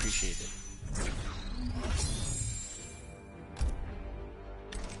channel. I appreciate it.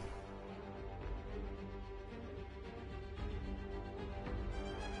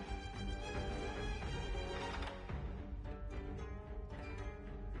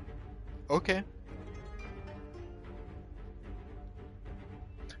 Okay.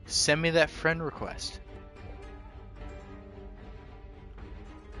 Send me that friend request.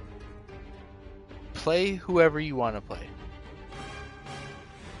 Play whoever you want to play.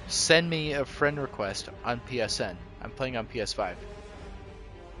 Send me a friend request on PSN. I'm playing on PS5.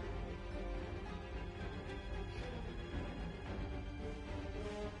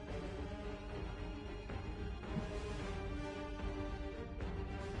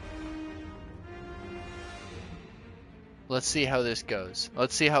 Let's see how this goes.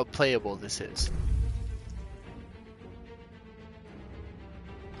 Let's see how playable this is.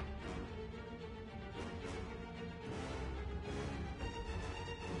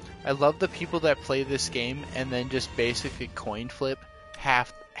 I love the people that play this game and then just basically coin flip.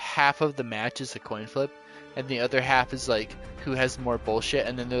 Half of the match is a coin flip, and the other half is like who has more bullshit,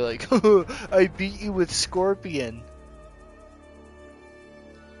 and then they're like, I beat you with Scorpion.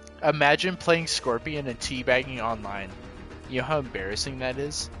 Imagine playing Scorpion and teabagging online. You know how embarrassing that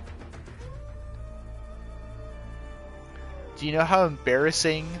is? Do you know how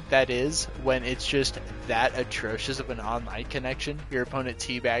embarrassing that is when it's just that atrocious of an online connection? Your opponent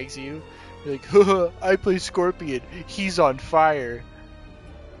teabags you. You're like, haha, I play Scorpion. He's on fire.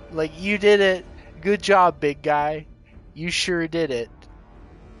 Like, you did it. Good job, big guy. You sure did it.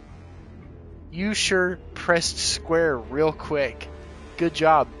 You sure pressed square real quick. Good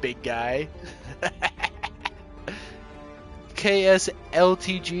job, big guy.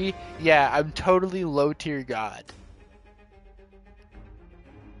 KSLTG? Yeah, I'm totally low tier god.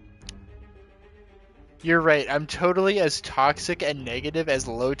 You're right, I'm totally as toxic and negative as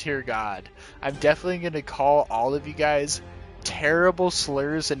low tier god. I'm definitely gonna call all of you guys terrible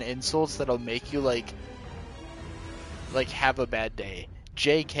slurs and insults that'll make you like have a bad day.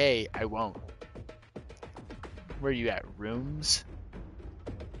 JK, I won't. Where are you at? Rooms?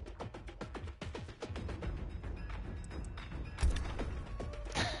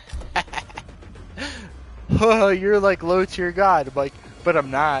 Oh, you're like low tier god. I'm like, but I'm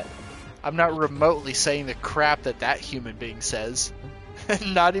not. I'm not remotely saying the crap that that human being says.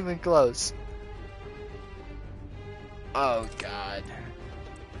 Not even close. Oh god.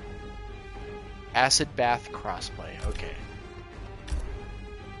 Acid bath crossplay. Okay.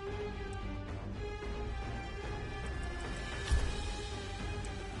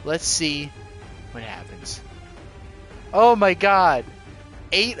 Let's see what happens. Oh my god.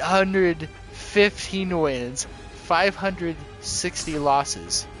 815 wins, 560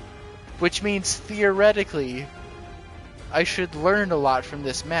 losses. Which means, theoretically, I should learn a lot from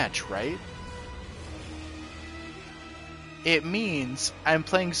this match, right? It means I'm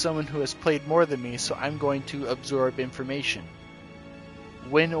playing someone who has played more than me, so I'm going to absorb information.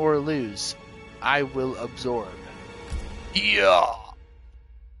 Win or lose, I will absorb. Yeah!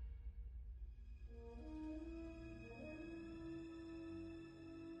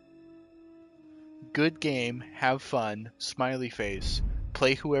 Good game, have fun, smiley face.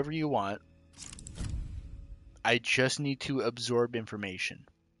 Play whoever you want. I just need to absorb information.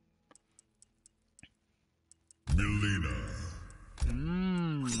 Melina.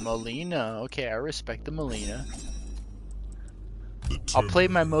 Melina. Okay, I respect the Melina. I'll play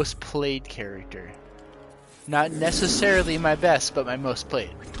my most played character. Not necessarily my best, but my most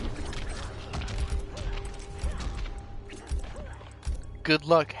played. Good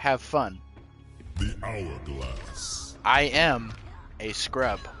luck, have fun. The Hourglass. I am a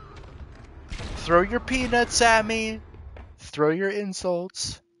scrub. Throw your peanuts at me. Throw your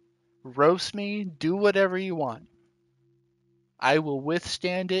insults. Roast me. Do whatever you want. I will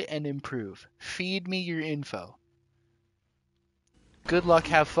withstand it and improve. Feed me your info. Good luck,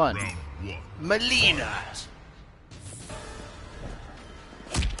 have fun. Round one. Melina!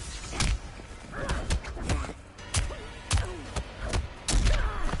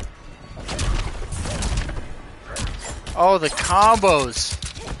 Oh, the combos!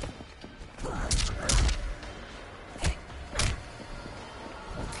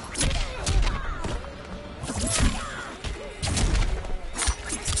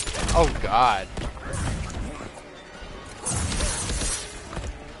 Oh, God.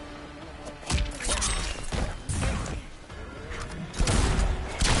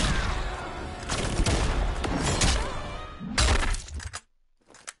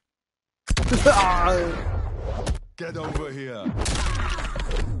 Get over here.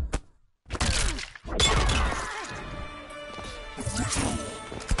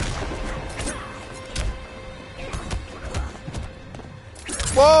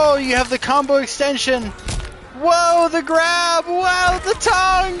 Whoa, you have the combo extension! Whoa, the grab! Whoa, the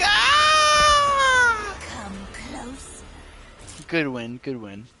tongue! Ah! Come close. Good win, good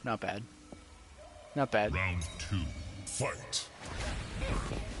win. Not bad. Not bad. Round two. Fight.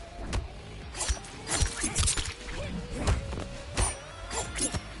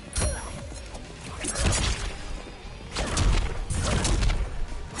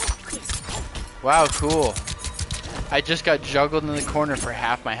 Wow, cool. I just got juggled in the corner for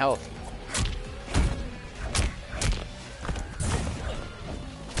half my health.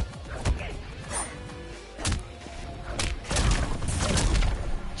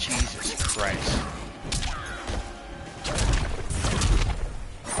 Jesus Christ.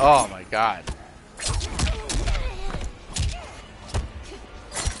 Oh my God.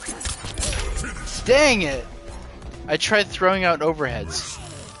 Dang it! I tried throwing out overheads.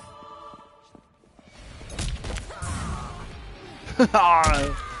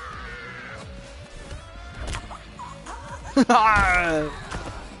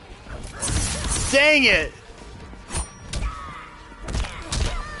 Dang it!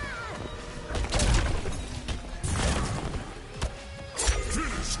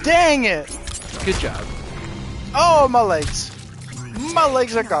 Dang it! Good job. Oh, my legs. My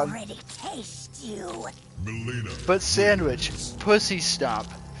legs are gone. Already taste you. Melina. But sandwich, pussy stomp.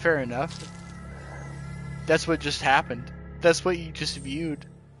 Fair enough. That's what just happened. That's what you just viewed.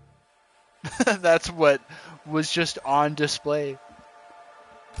 That's what was just on display.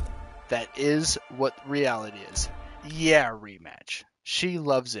 That is what reality is. Yeah, rematch. She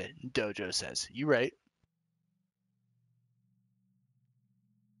loves it, Dojo says. You right.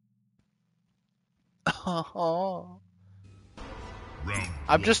 Round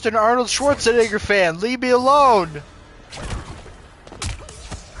I'm just an Arnold Schwarzenegger fan. Leave me alone.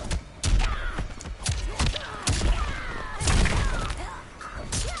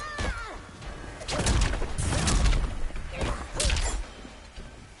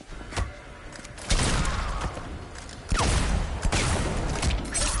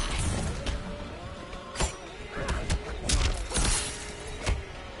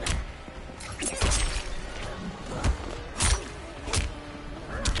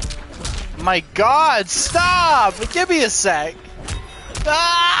 My God, stop! Give me a sec.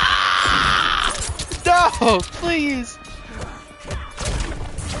 Ah! No, please.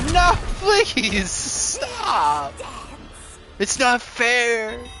 No, please, stop. It's not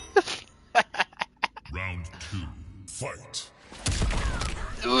fair. Round two. Fight.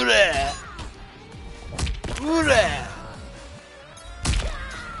 Ure. Ure.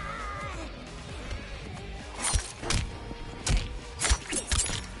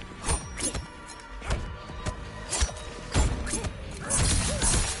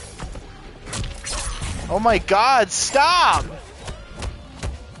 Oh my God, stop!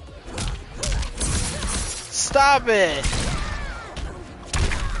 Stop it!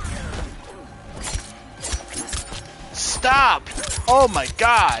 Stop! Oh my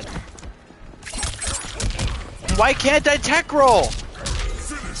God! Why can't I tech roll?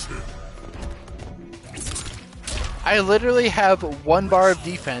 I literally have 1 bar of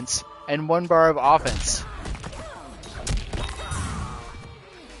defense and 1 bar of offense.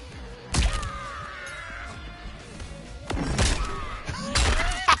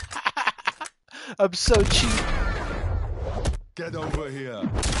 I'm so cheap. Get over here.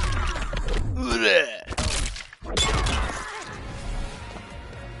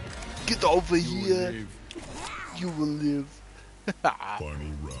 Get over here. Live. You will live. Final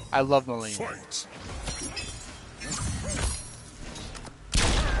round. I love Melina. Fight.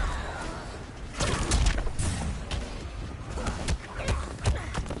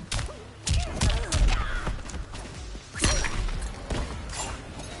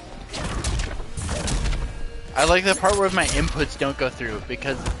 I like the part where my inputs don't go through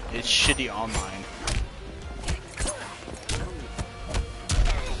because it's shitty online.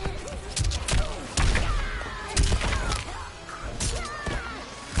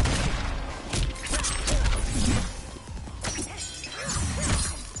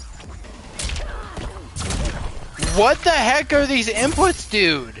 What the heck are these inputs,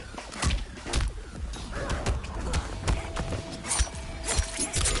 dude?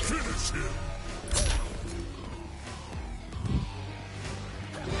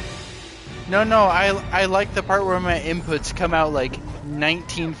 No, I like the part where my inputs come out like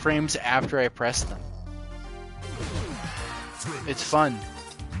 19 frames after I press them. It's fun.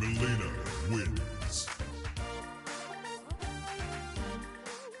 Melina wins.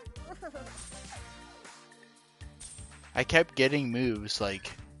 I kept getting moves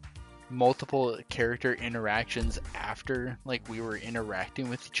like multiple character interactions after like we were interacting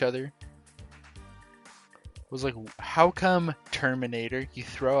with each other. Was like, how come Terminator, you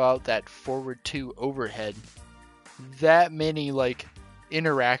throw out that forward 2 overhead that many like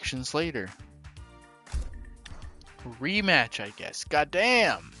interactions later? Rematch, I guess.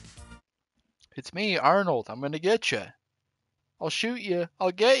 Goddamn. It's me, Arnold. I'm gonna get you. I'll shoot you.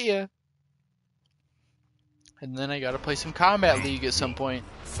 I'll get you. And then I gotta play some Kombat League at some point.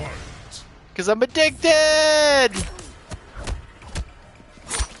 Fight. Cause I'm addicted!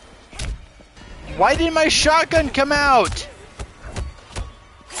 Why didn't my shotgun come out?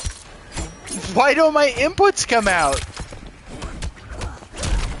 Why don't my inputs come out?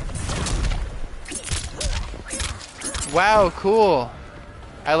 Wow, cool.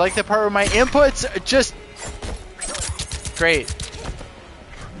 I like the part where my inputs are just... Great.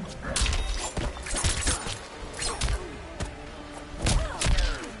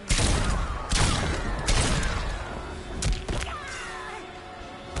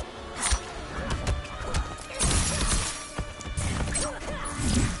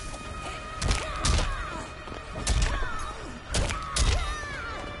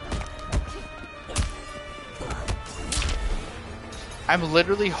 I'm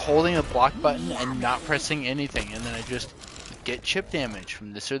literally holding a block button and not pressing anything, and then I just get chip damage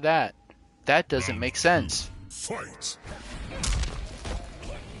from this or that. That doesn't make sense. Fight.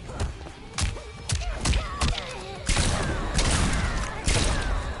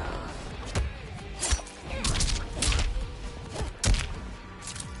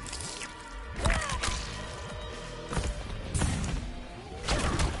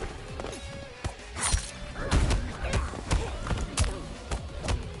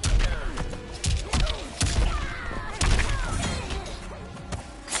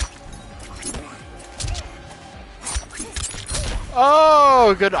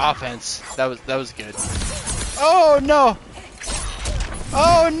 Oh, good offense. That was good. Oh no!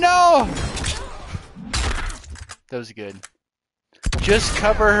 Oh no! That was good. Just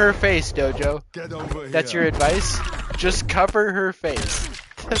cover her face, Dojo. Get over That's here. your advice? Just cover her face.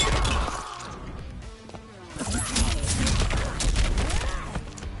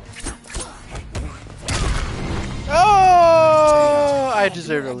 Oh! I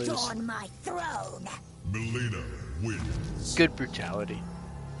deserve to lose. On my throne. Melina wins. Good brutality.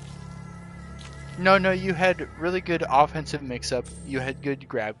 No, you had really good offensive mix-up. You had good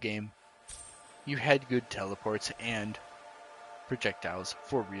grab game. You had good teleports and projectiles.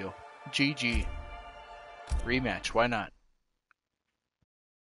 For real. GG. Rematch. Why not?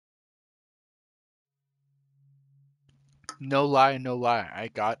 No lie. I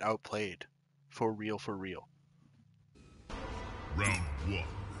got outplayed. For real. Round 1.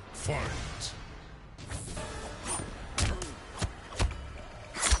 Fight.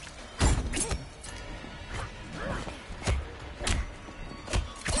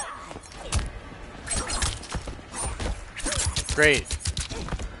 Great.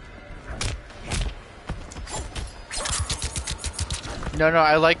 No,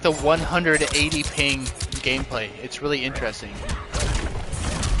 I like the 180 ping gameplay. It's really interesting.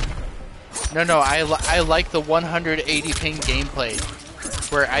 No, I like the 180 ping gameplay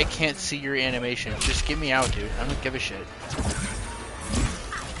where I can't see your animation. Just get me out, dude. I don't give a shit.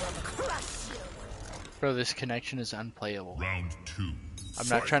 Bro, this connection is unplayable. Round 2. I'm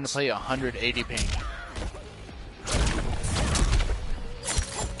not trying to play 180 ping.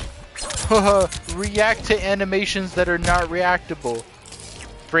 React to animations that are not reactable.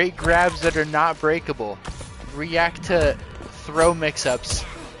 Break grabs that are not breakable. React to throw mix-ups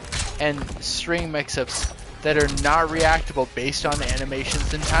and string mix-ups that are not reactable based on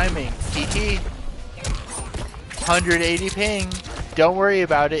animations and timing. Hee 180 ping. Don't worry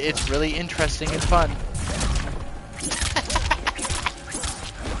about it. It's really interesting and fun.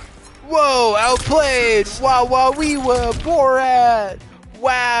 Whoa, outplayed! Wow, wow, we were Borat!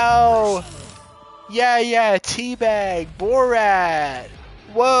 Wow! Yeah, teabag, Borat!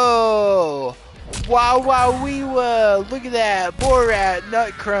 Whoa! Wow, wow, we were! Look at that, Borat,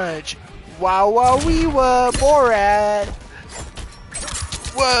 nut crunch! Wow, wow, we were Borat!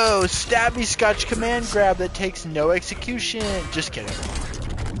 Whoa, stabby scotch command grab that takes no execution! Just kidding.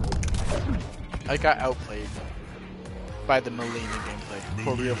 I got outplayed by the Melina gameplay.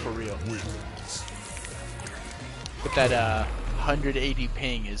 For real, for real. But that 180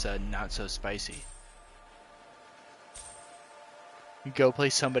 ping is not so spicy. You go play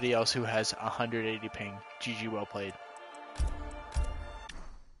somebody else who has 180 ping. GG, well played.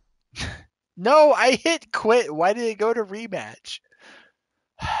 No, I hit quit. Why did it go to rematch?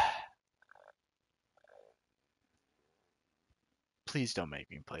 Please don't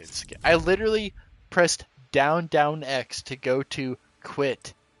make me play this again. I literally pressed down X to go to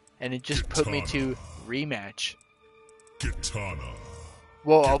quit, and it just put me to rematch. Katana.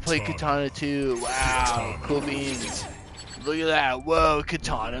 Whoa, I'll play Katana too. Wow, cool beans. Look at that. Whoa,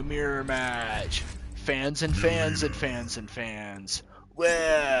 Katana mirror match. Fans and fans and fans and fans.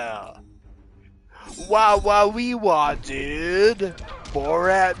 Well. Wow, wee wah, dude.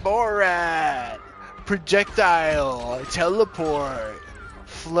 Borat. Projectile. Teleport.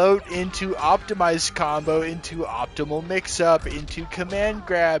 Float into optimized combo, into optimal mix-up, into command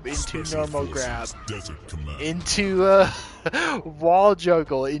grab, into normal grab, into wall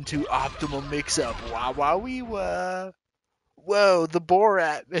juggle, into optimal mix-up. Wow, wee wah. Whoa, the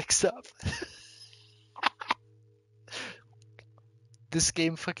Borat mix-up. This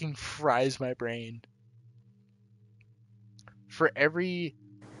game fucking fries my brain. For every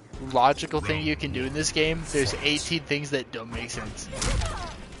logical thing you can do in this game, there's 18 things that don't make sense.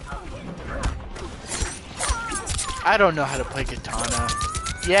 I don't know how to play Katana.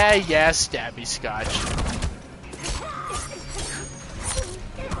 Yeah, stabby scotch.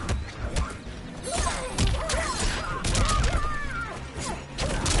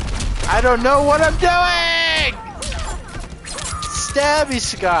 I don't know what I'm doing! Stabby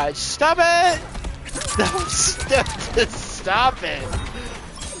scotch. Stop it! Stop it!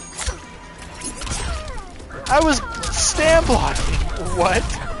 I was stand blocking. What?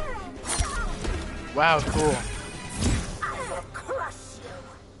 Wow, cool.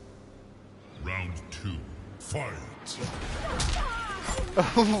 Round 2. Fight.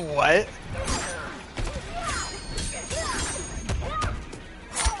 What?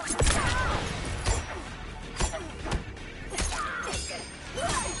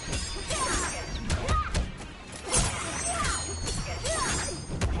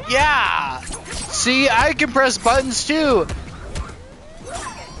 Yeah! See, I can press buttons too!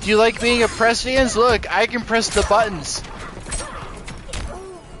 Do you like being a press hands? Look, I can press the buttons.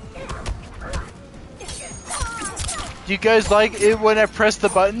 Do you guys like it when I press the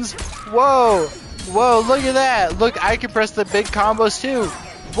buttons? Whoa! Look at that! Look, I can press the big combos too!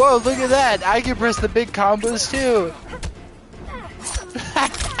 Whoa, look at that! I can press the big combos too!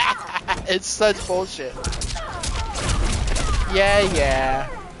 It's such bullshit. Yeah.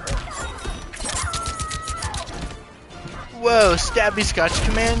 Whoa, stabby scotch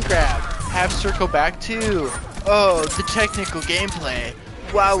command grab. Half circle back too. Oh, the technical gameplay.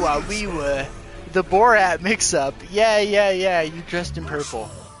 Wow, wee wah. The Borat mix up. Yeah, you dressed in purple.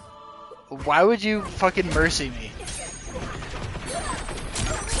 Why would you fucking mercy me?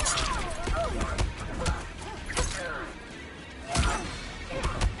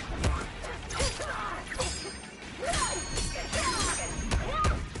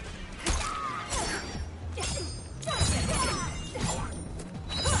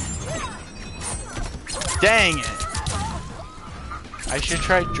 Dang it! I should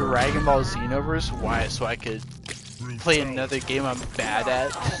try Dragon Ball Xenoverse. Why? So I could play another game I'm bad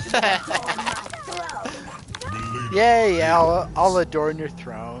at. Yeah, I'll adorn your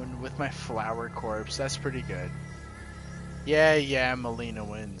throne with my flower corpse. That's pretty good. Yeah, Melina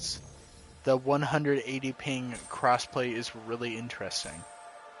wins. The 180 ping crossplay is really interesting.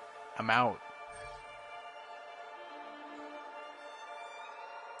 I'm out.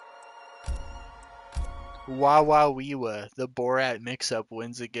 Wow, wee wah. The Borat mix-up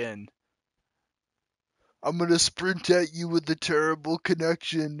wins again. I'm gonna sprint at you with the terrible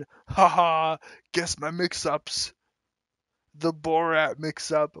connection. Haha, guess my mix-ups. The Borat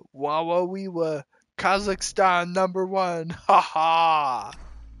mix-up. Wow, wee wah. Kazakhstan #1. Haha.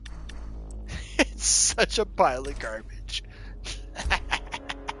 It's such a pile of garbage.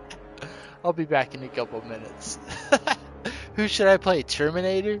 I'll be back in a couple minutes. Who should I play?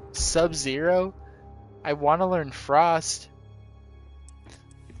 Terminator? Sub-Zero? I want to learn Frost.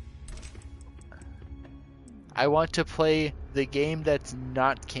 I want to play the game that's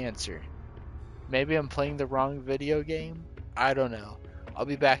not cancer. Maybe I'm playing the wrong video game? I don't know. I'll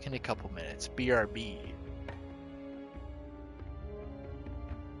be back in a couple minutes. BRB.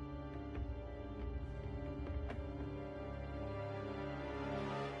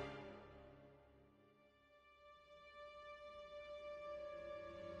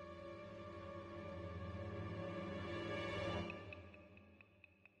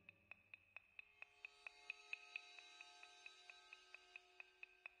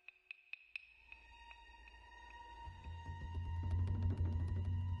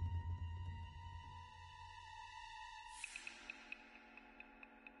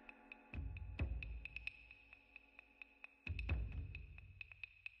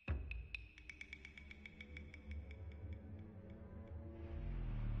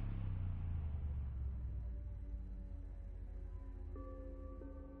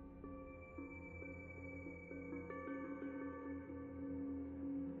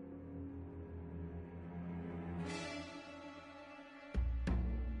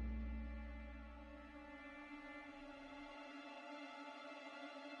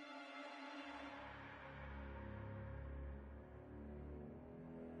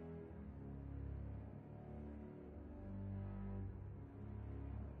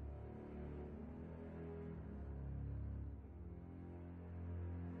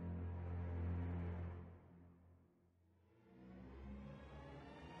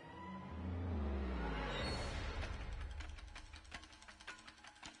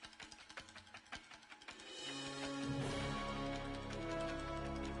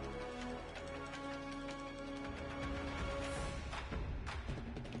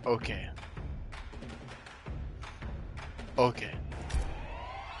 Okay. Okay.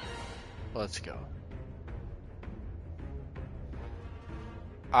 Let's go.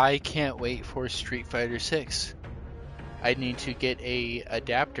 I can't wait for Street Fighter 6. I need to get an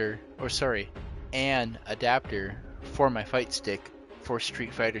adapter for my fight stick for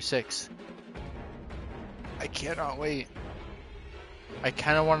Street Fighter 6. I cannot wait. I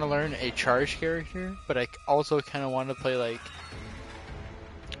kind of want to learn a charge character, but I also kind of want to play like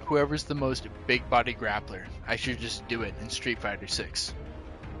whoever's the most big body grappler. I should just do it in Street Fighter 6.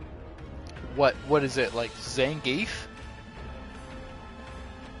 What is it, like Zangief?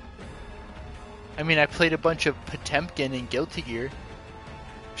 I mean, I played a bunch of Potemkin in Guilty Gear.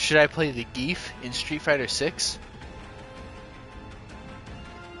 Should I play the Geef in Street Fighter 6?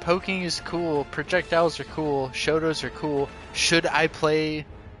 Poking is cool, projectiles are cool, Shotos are cool. Should I play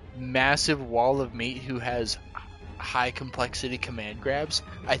Massive Wall of Meat who has high complexity command grabs?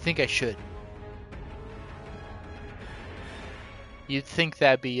 I think I should. You'd think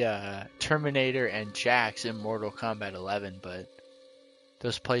that'd be Terminator and Jax in Mortal Kombat 11, but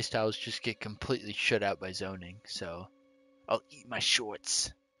those playstyles just get completely shut out by zoning, so I'll eat my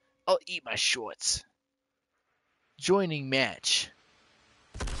shorts. I'll eat my shorts. Joining match.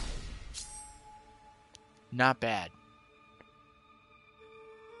 Not bad.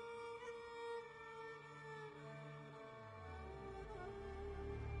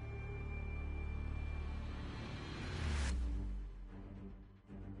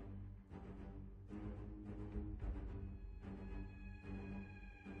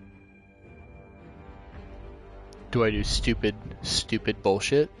 Do I do stupid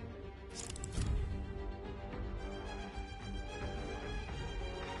bullshit?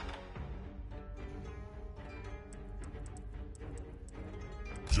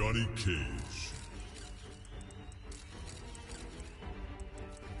 Johnny Cage.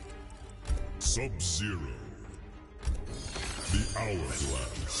 Sub-Zero. The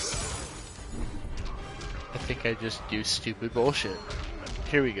Hourglass. I think I just do stupid bullshit.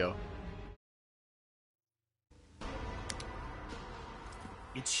 Here we go.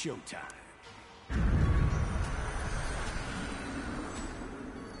 It's showtime.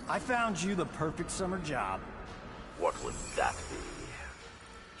 I found you the perfect summer job. What would that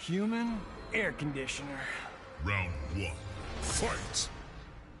be? Human air conditioner. Round one. Fight!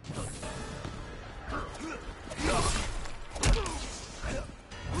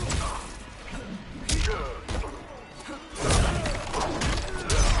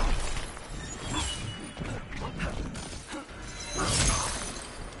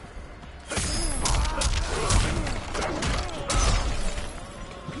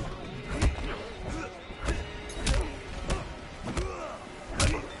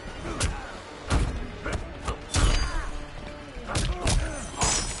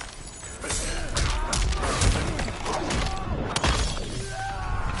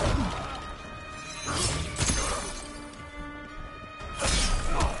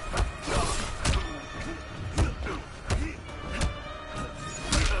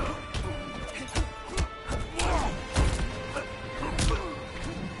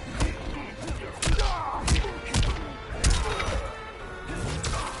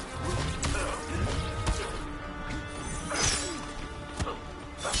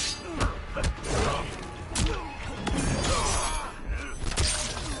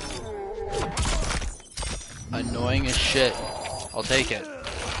 annoying as shit. I'll take it.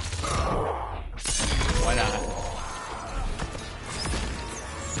 Why not?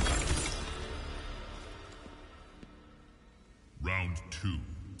 Round 2.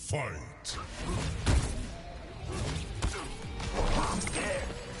 Fight.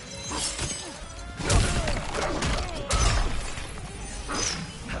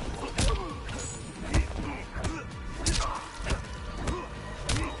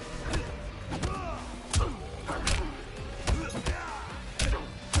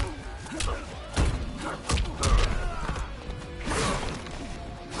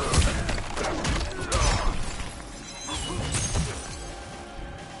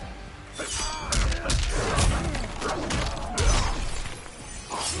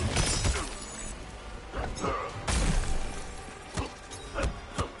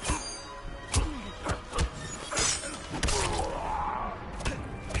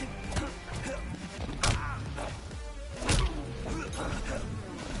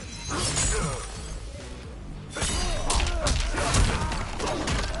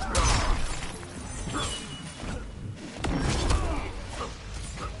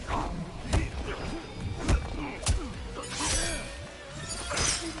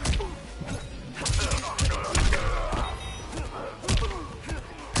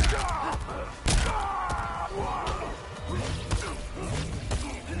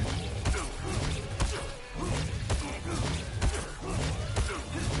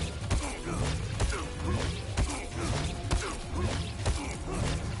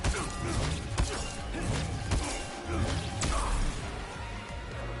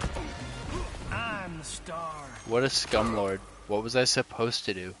 I'm the star. What a scumlord. What was I supposed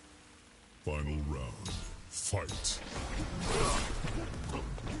to do? Final round. Fight.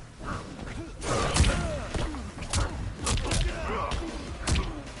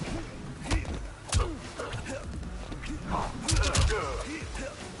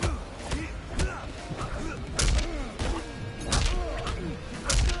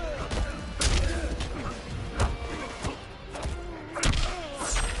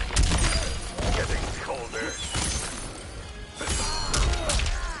 Getting colder.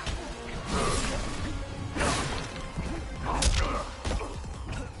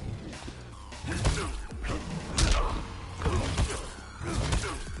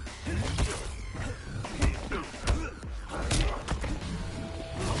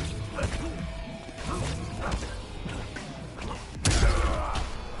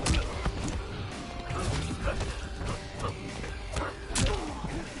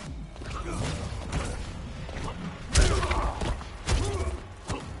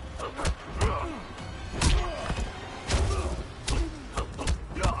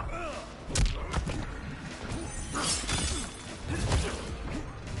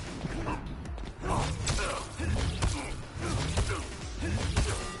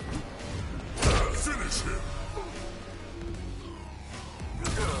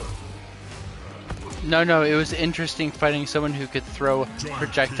 No, it was interesting fighting someone who could throw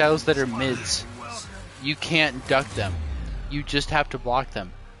projectiles that are mids. You can't duck them. You just have to block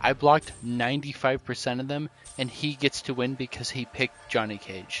them. I blocked 95% of them, and he gets to win because he picked Johnny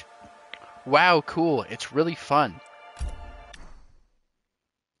Cage. Wow, cool. It's really fun.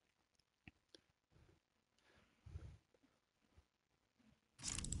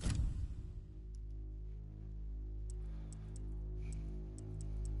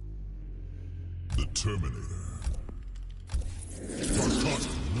 The Terminator.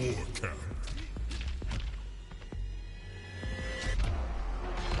 Forgotten War Camp.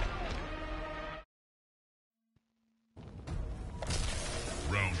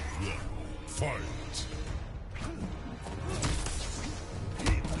 Round 1. Fight.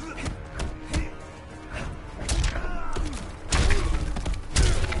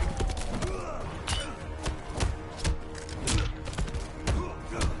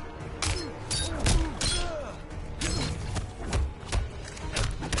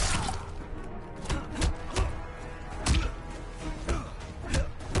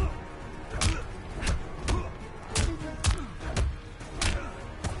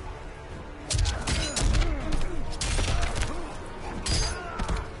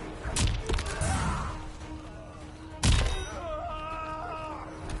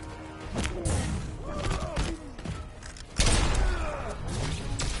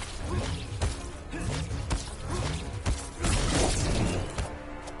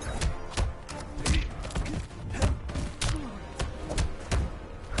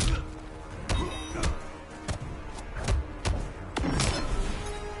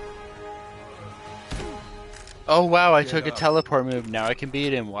 Oh wow, I took a teleport move. Now I can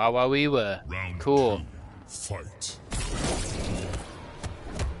beat him. Wow, wow, wee wah. Round Cool. 2. Fight.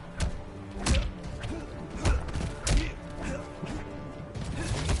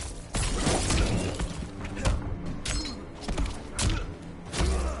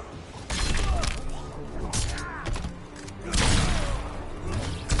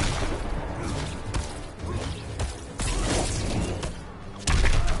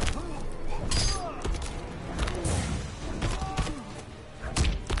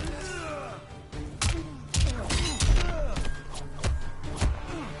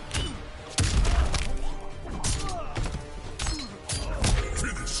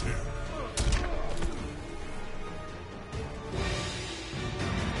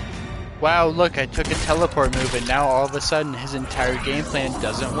 Wow, look, I took a teleport move and now all of a sudden his entire game plan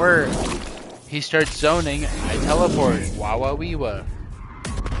doesn't work. He starts zoning, I teleport. Wah wah wee wah.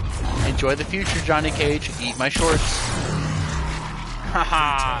 Enjoy the future, Johnny Cage. Eat my shorts.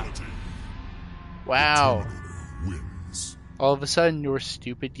 Haha. Wow. Wins. All of a sudden your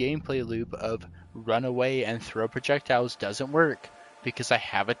stupid gameplay loop of run away and throw projectiles doesn't work because I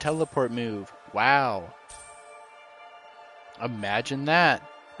have a teleport move. Wow. Imagine that.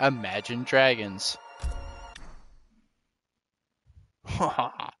 Imagine Dragons. Round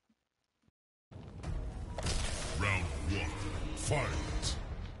 1. Fight.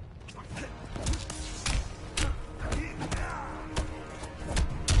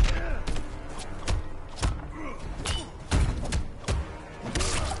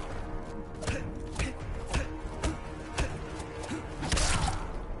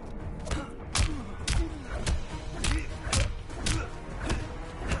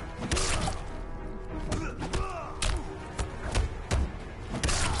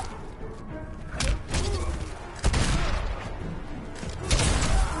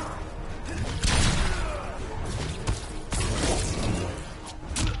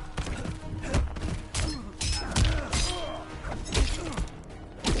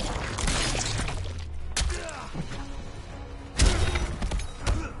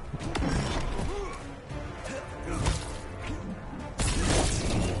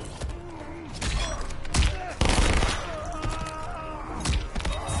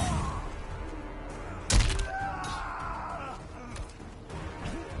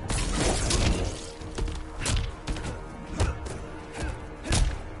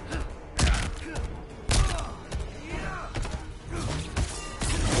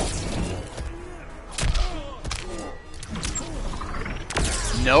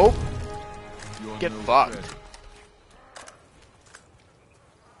 Nope. Get fucked.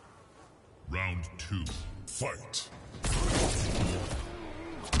 Round 2. Fight.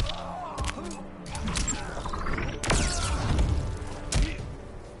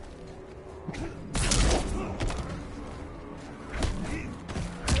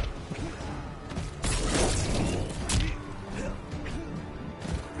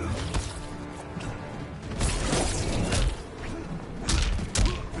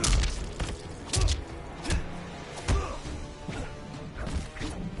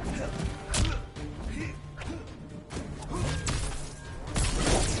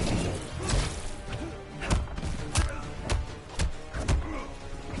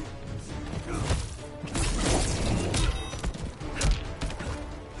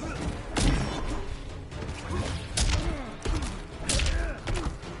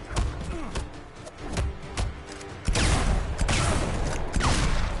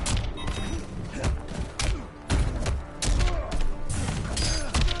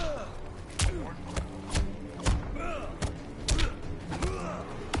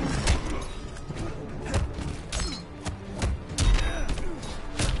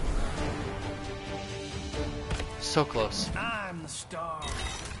 So close. I'm the star.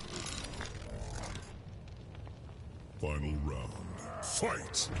 Final round.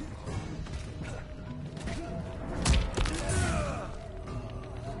 Fight.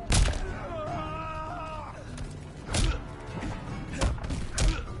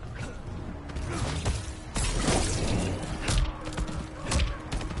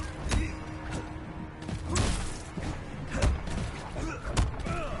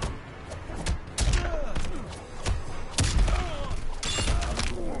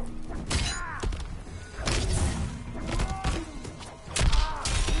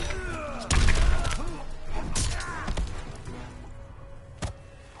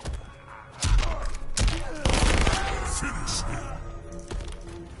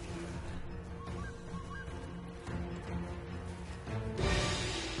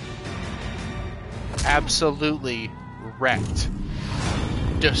 Absolutely wrecked,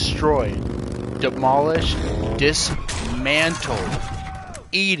 destroyed, demolished, dismantled.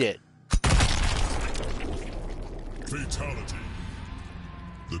 Eat it. Fatality.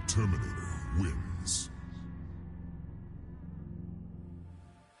 The Terminator wins.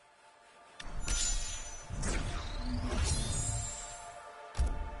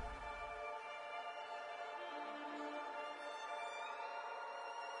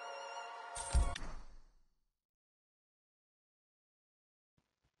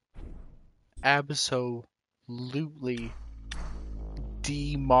 Absolutely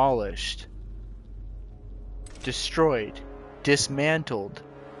demolished, destroyed, dismantled,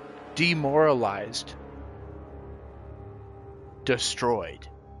 demoralized, destroyed.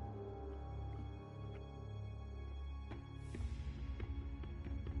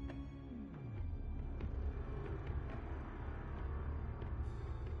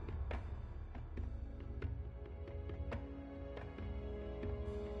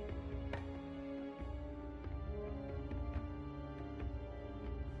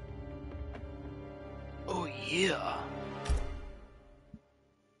 Oh yeah.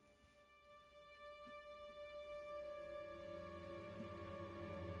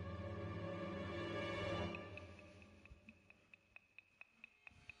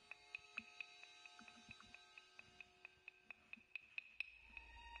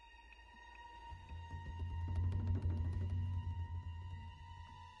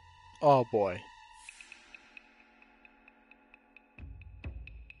 Oh boy.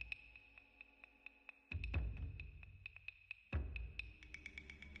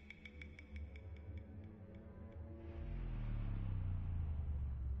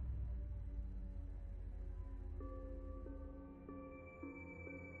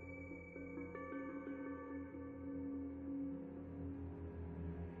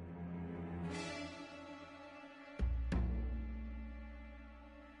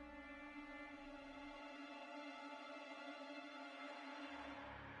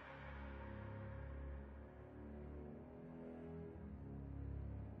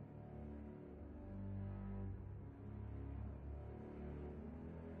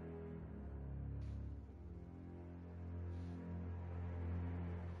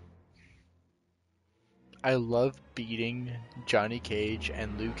 I love beating Johnny Cage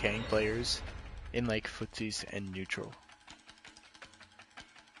and Liu Kang players in like footsies and neutral.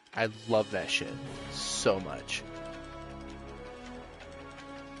 I love that shit so much.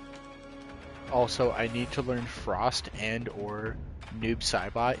 Also, I need to learn Frost and or Noob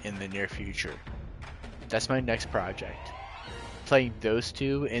Saibot in the near future. That's my next project. Playing those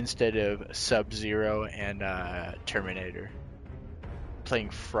two instead of Sub-Zero and Terminator. Playing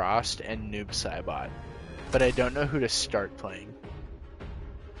Frost and Noob Saibot. But I don't know who to start playing.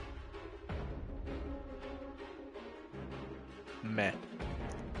 Meh.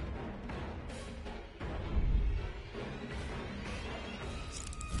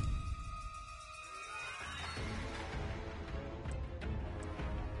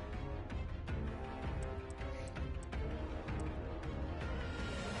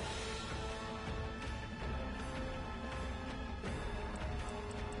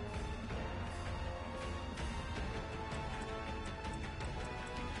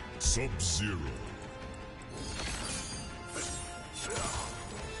 Sub-Zero.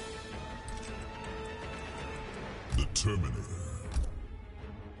 The Terminator.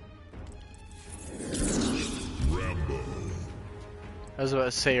 Rambo. I was about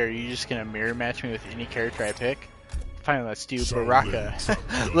to say, are you just gonna mirror match me with any character I pick? Fine, let's do Shaolin Baraka.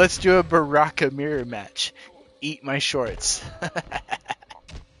 Sub-Zero. Let's do a Baraka mirror match. Eat my shorts.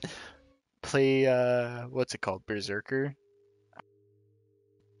 Play, what's it called? Berserker?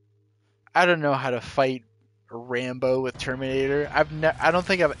 I don't know how to fight Rambo with Terminator. I don't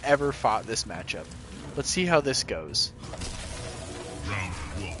think I've ever fought this matchup. Let's see how this goes. Round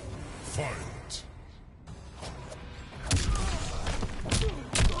one. Fight.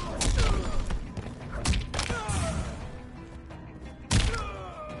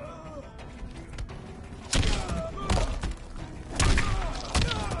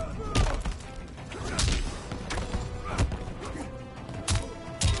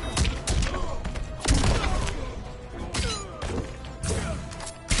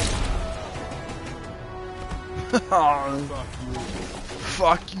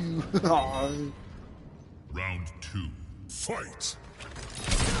 Fuck you. Round two. Fight.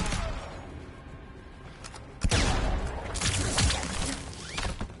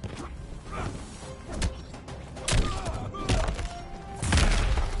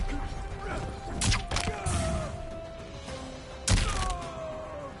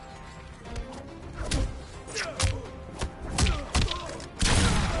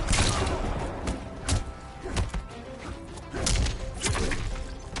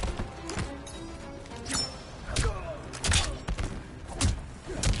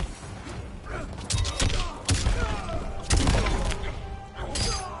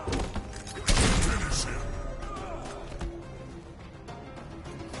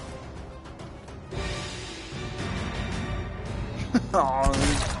 To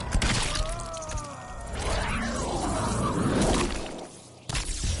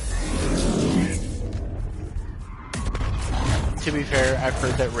be fair, I've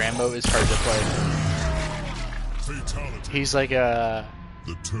heard that Rambo is hard to play. Fatality. He's like a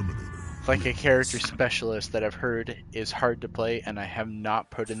The Terminator. like a character specialist that I've heard is hard to play, and I have not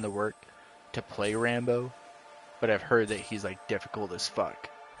put in the work to play Rambo, but I've heard that he's like difficult as fuck.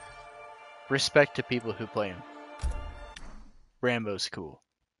 Respect to people who play him. Rambo's cool.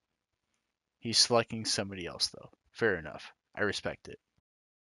 He's selecting somebody else though. Fair enough. I respect it.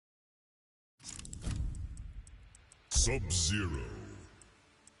 Sub-Zero.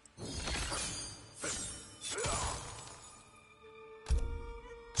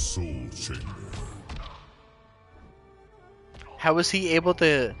 Soul Chamber. How was he able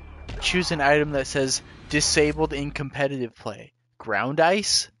to choose an item that says disabled in competitive play? Ground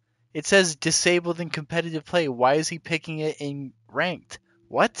ice? It says disabled in competitive play. Why is he picking it in ranked?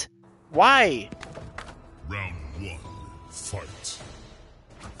 What? Why? Round 1. Fight.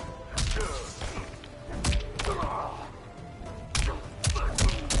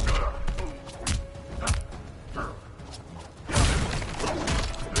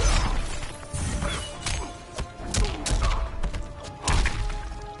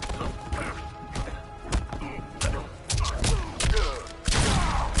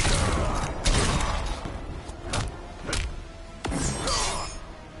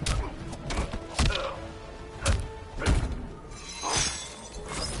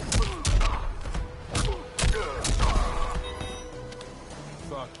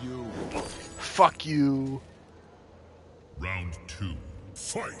 Fuck you. Round 2.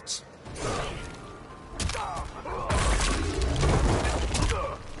 Fight.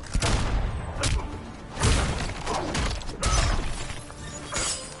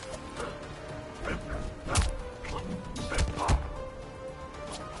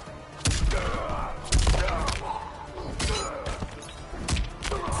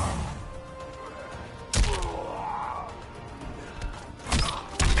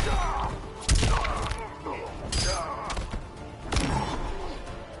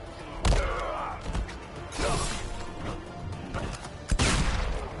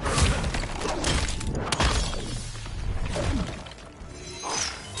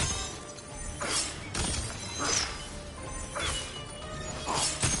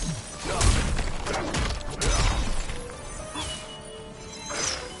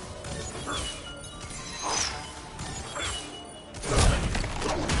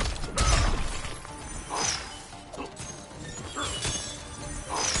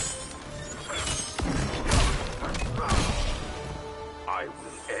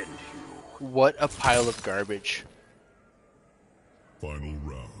 What a pile of garbage. Final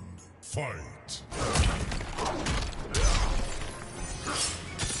round. Fight.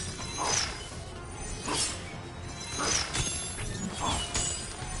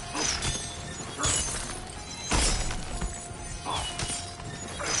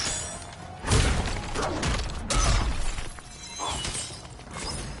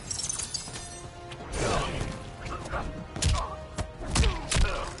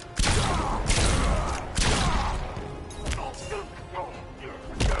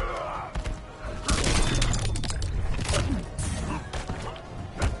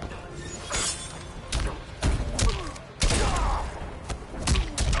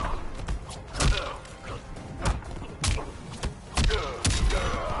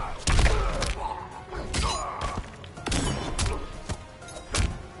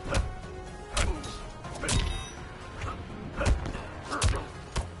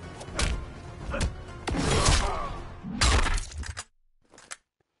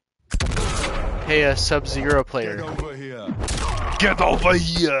 Hey, a Sub-Zero player. Get over here. Get over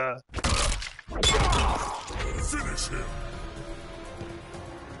here! Finish him.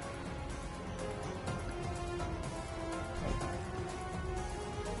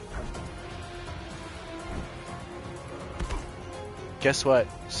 Guess what,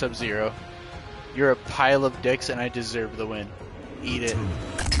 Sub-Zero? You're a pile of dicks and I deserve the win. Eat it.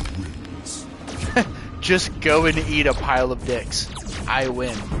 Wins. Just go and eat a pile of dicks. I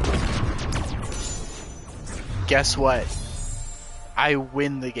win. Guess what? I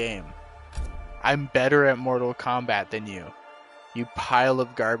win the game. I'm better at Mortal Kombat than you. You pile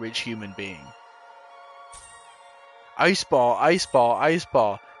of garbage human being. Ice ball, ice ball, ice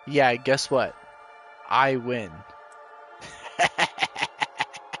ball. Yeah, guess what? I win.